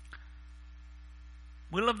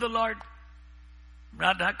 Will of the Lord.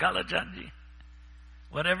 Radha Kalachandji.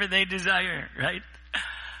 Whatever they desire, right?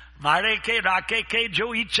 Mare ke rake ke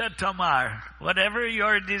jo icha tamar. Whatever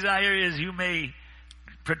your desire is, you may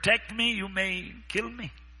protect me, you may kill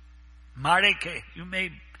me. Mare ke, you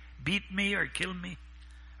may beat me or kill me.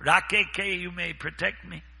 Rake ke, you may protect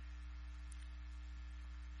me.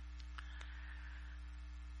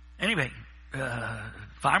 Anyway,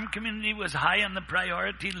 farm community was high on the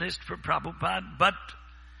priority list for Prabhupada, but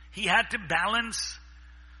he had to balance.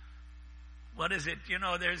 What is it?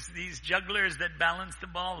 There's these jugglers that balance the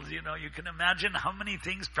balls. You can imagine how many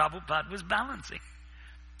things Prabhupada was balancing.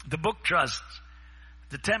 The book trust,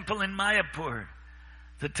 the temple in Mayapur,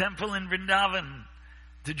 the temple in Vrindavan,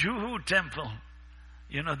 the Juhu temple.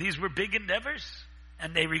 These were big endeavors,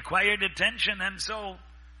 and they required attention, and so.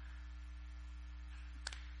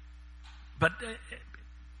 But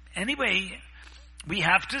anyway, we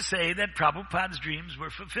have to say that Prabhupada's dreams were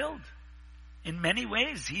fulfilled in many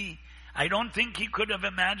ways. I don't think he could have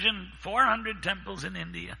imagined 400 temples in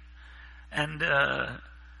India, and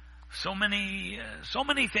so many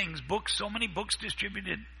things, books, so many books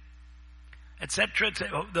distributed, etc.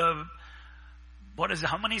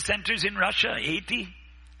 How many centers in Russia? 80,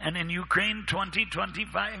 and in Ukraine 20,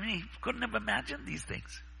 25. I mean, he couldn't have imagined these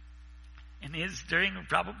things during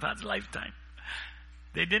Prabhupada's lifetime.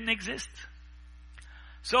 They didn't exist.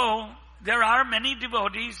 So there are many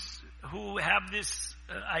devotees who have this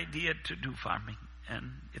idea to do farming,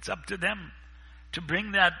 and it's up to them to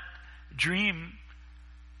bring that dream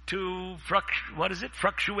to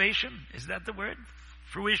fructuation? Is that the word?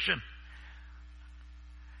 Fruition.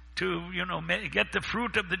 To, get the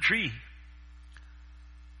fruit of the tree.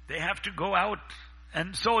 They have to go out.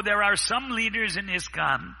 And so there are some leaders in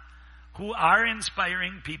ISKCON who are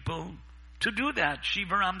inspiring people to do that.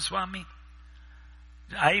 Shivaram Swami.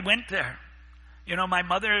 I went there. My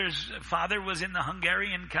mother's father was in the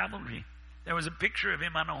Hungarian cavalry. There was a picture of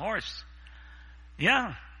him on a horse.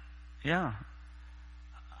 Yeah.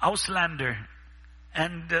 Auslander.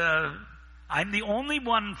 And I'm the only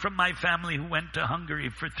one from my family who went to Hungary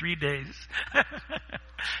for 3 days.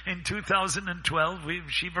 In 2012,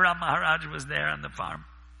 Shivaram Maharaj was there on the farm.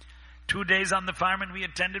 2 days on the farm, and we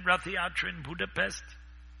attended Rath Yatra in Budapest.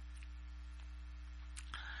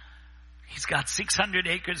 He's got 600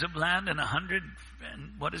 acres of land and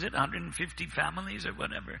 150 families or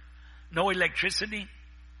whatever. No electricity.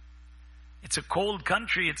 It's a cold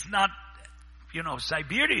country. It's not,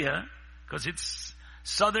 Siberia, because it's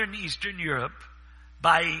southern Eastern Europe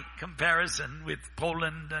by comparison with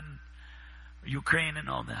Poland and Ukraine and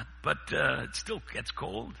all that. But it still gets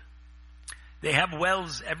cold. They have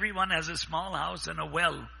wells. Everyone has a small house and a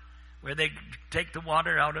well where they take the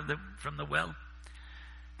water from the well.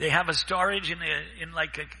 They have a storage in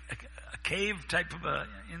like a cave type of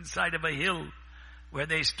inside of a hill where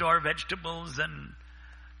they store vegetables and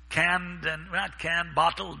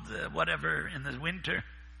bottled, whatever in the winter.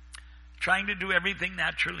 Trying to do everything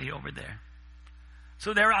naturally over there.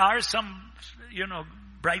 So there are some,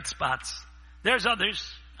 bright spots. There's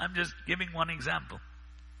others. I'm just giving one example.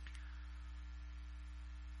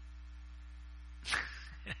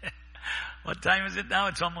 What time is it now?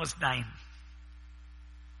 It's almost 9.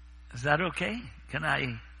 Is that okay? Can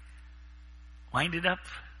I wind it up?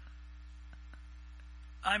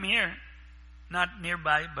 I'm here. Not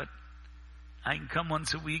nearby, but I can come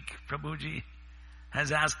once a week. Prabhuji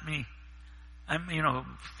has asked me. I'm,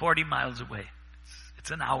 40 miles away. It's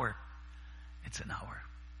an hour. It's an hour.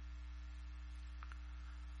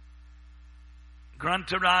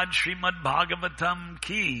 Grantaraj Srimad Bhagavatam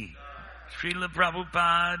ki. Srila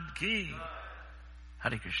Prabhupada ki.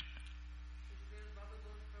 Hare Krishna.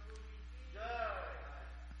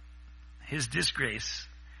 His disgrace.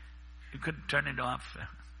 You could turn it off.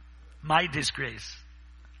 My disgrace.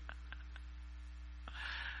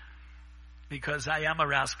 Because I am a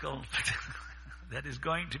rascal that is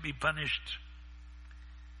going to be punished.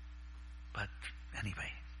 But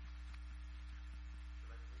anyway.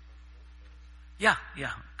 Yeah.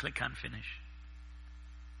 Click on finish.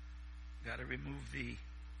 Got to remove the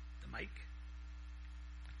mic.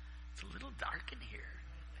 It's a little dark in here.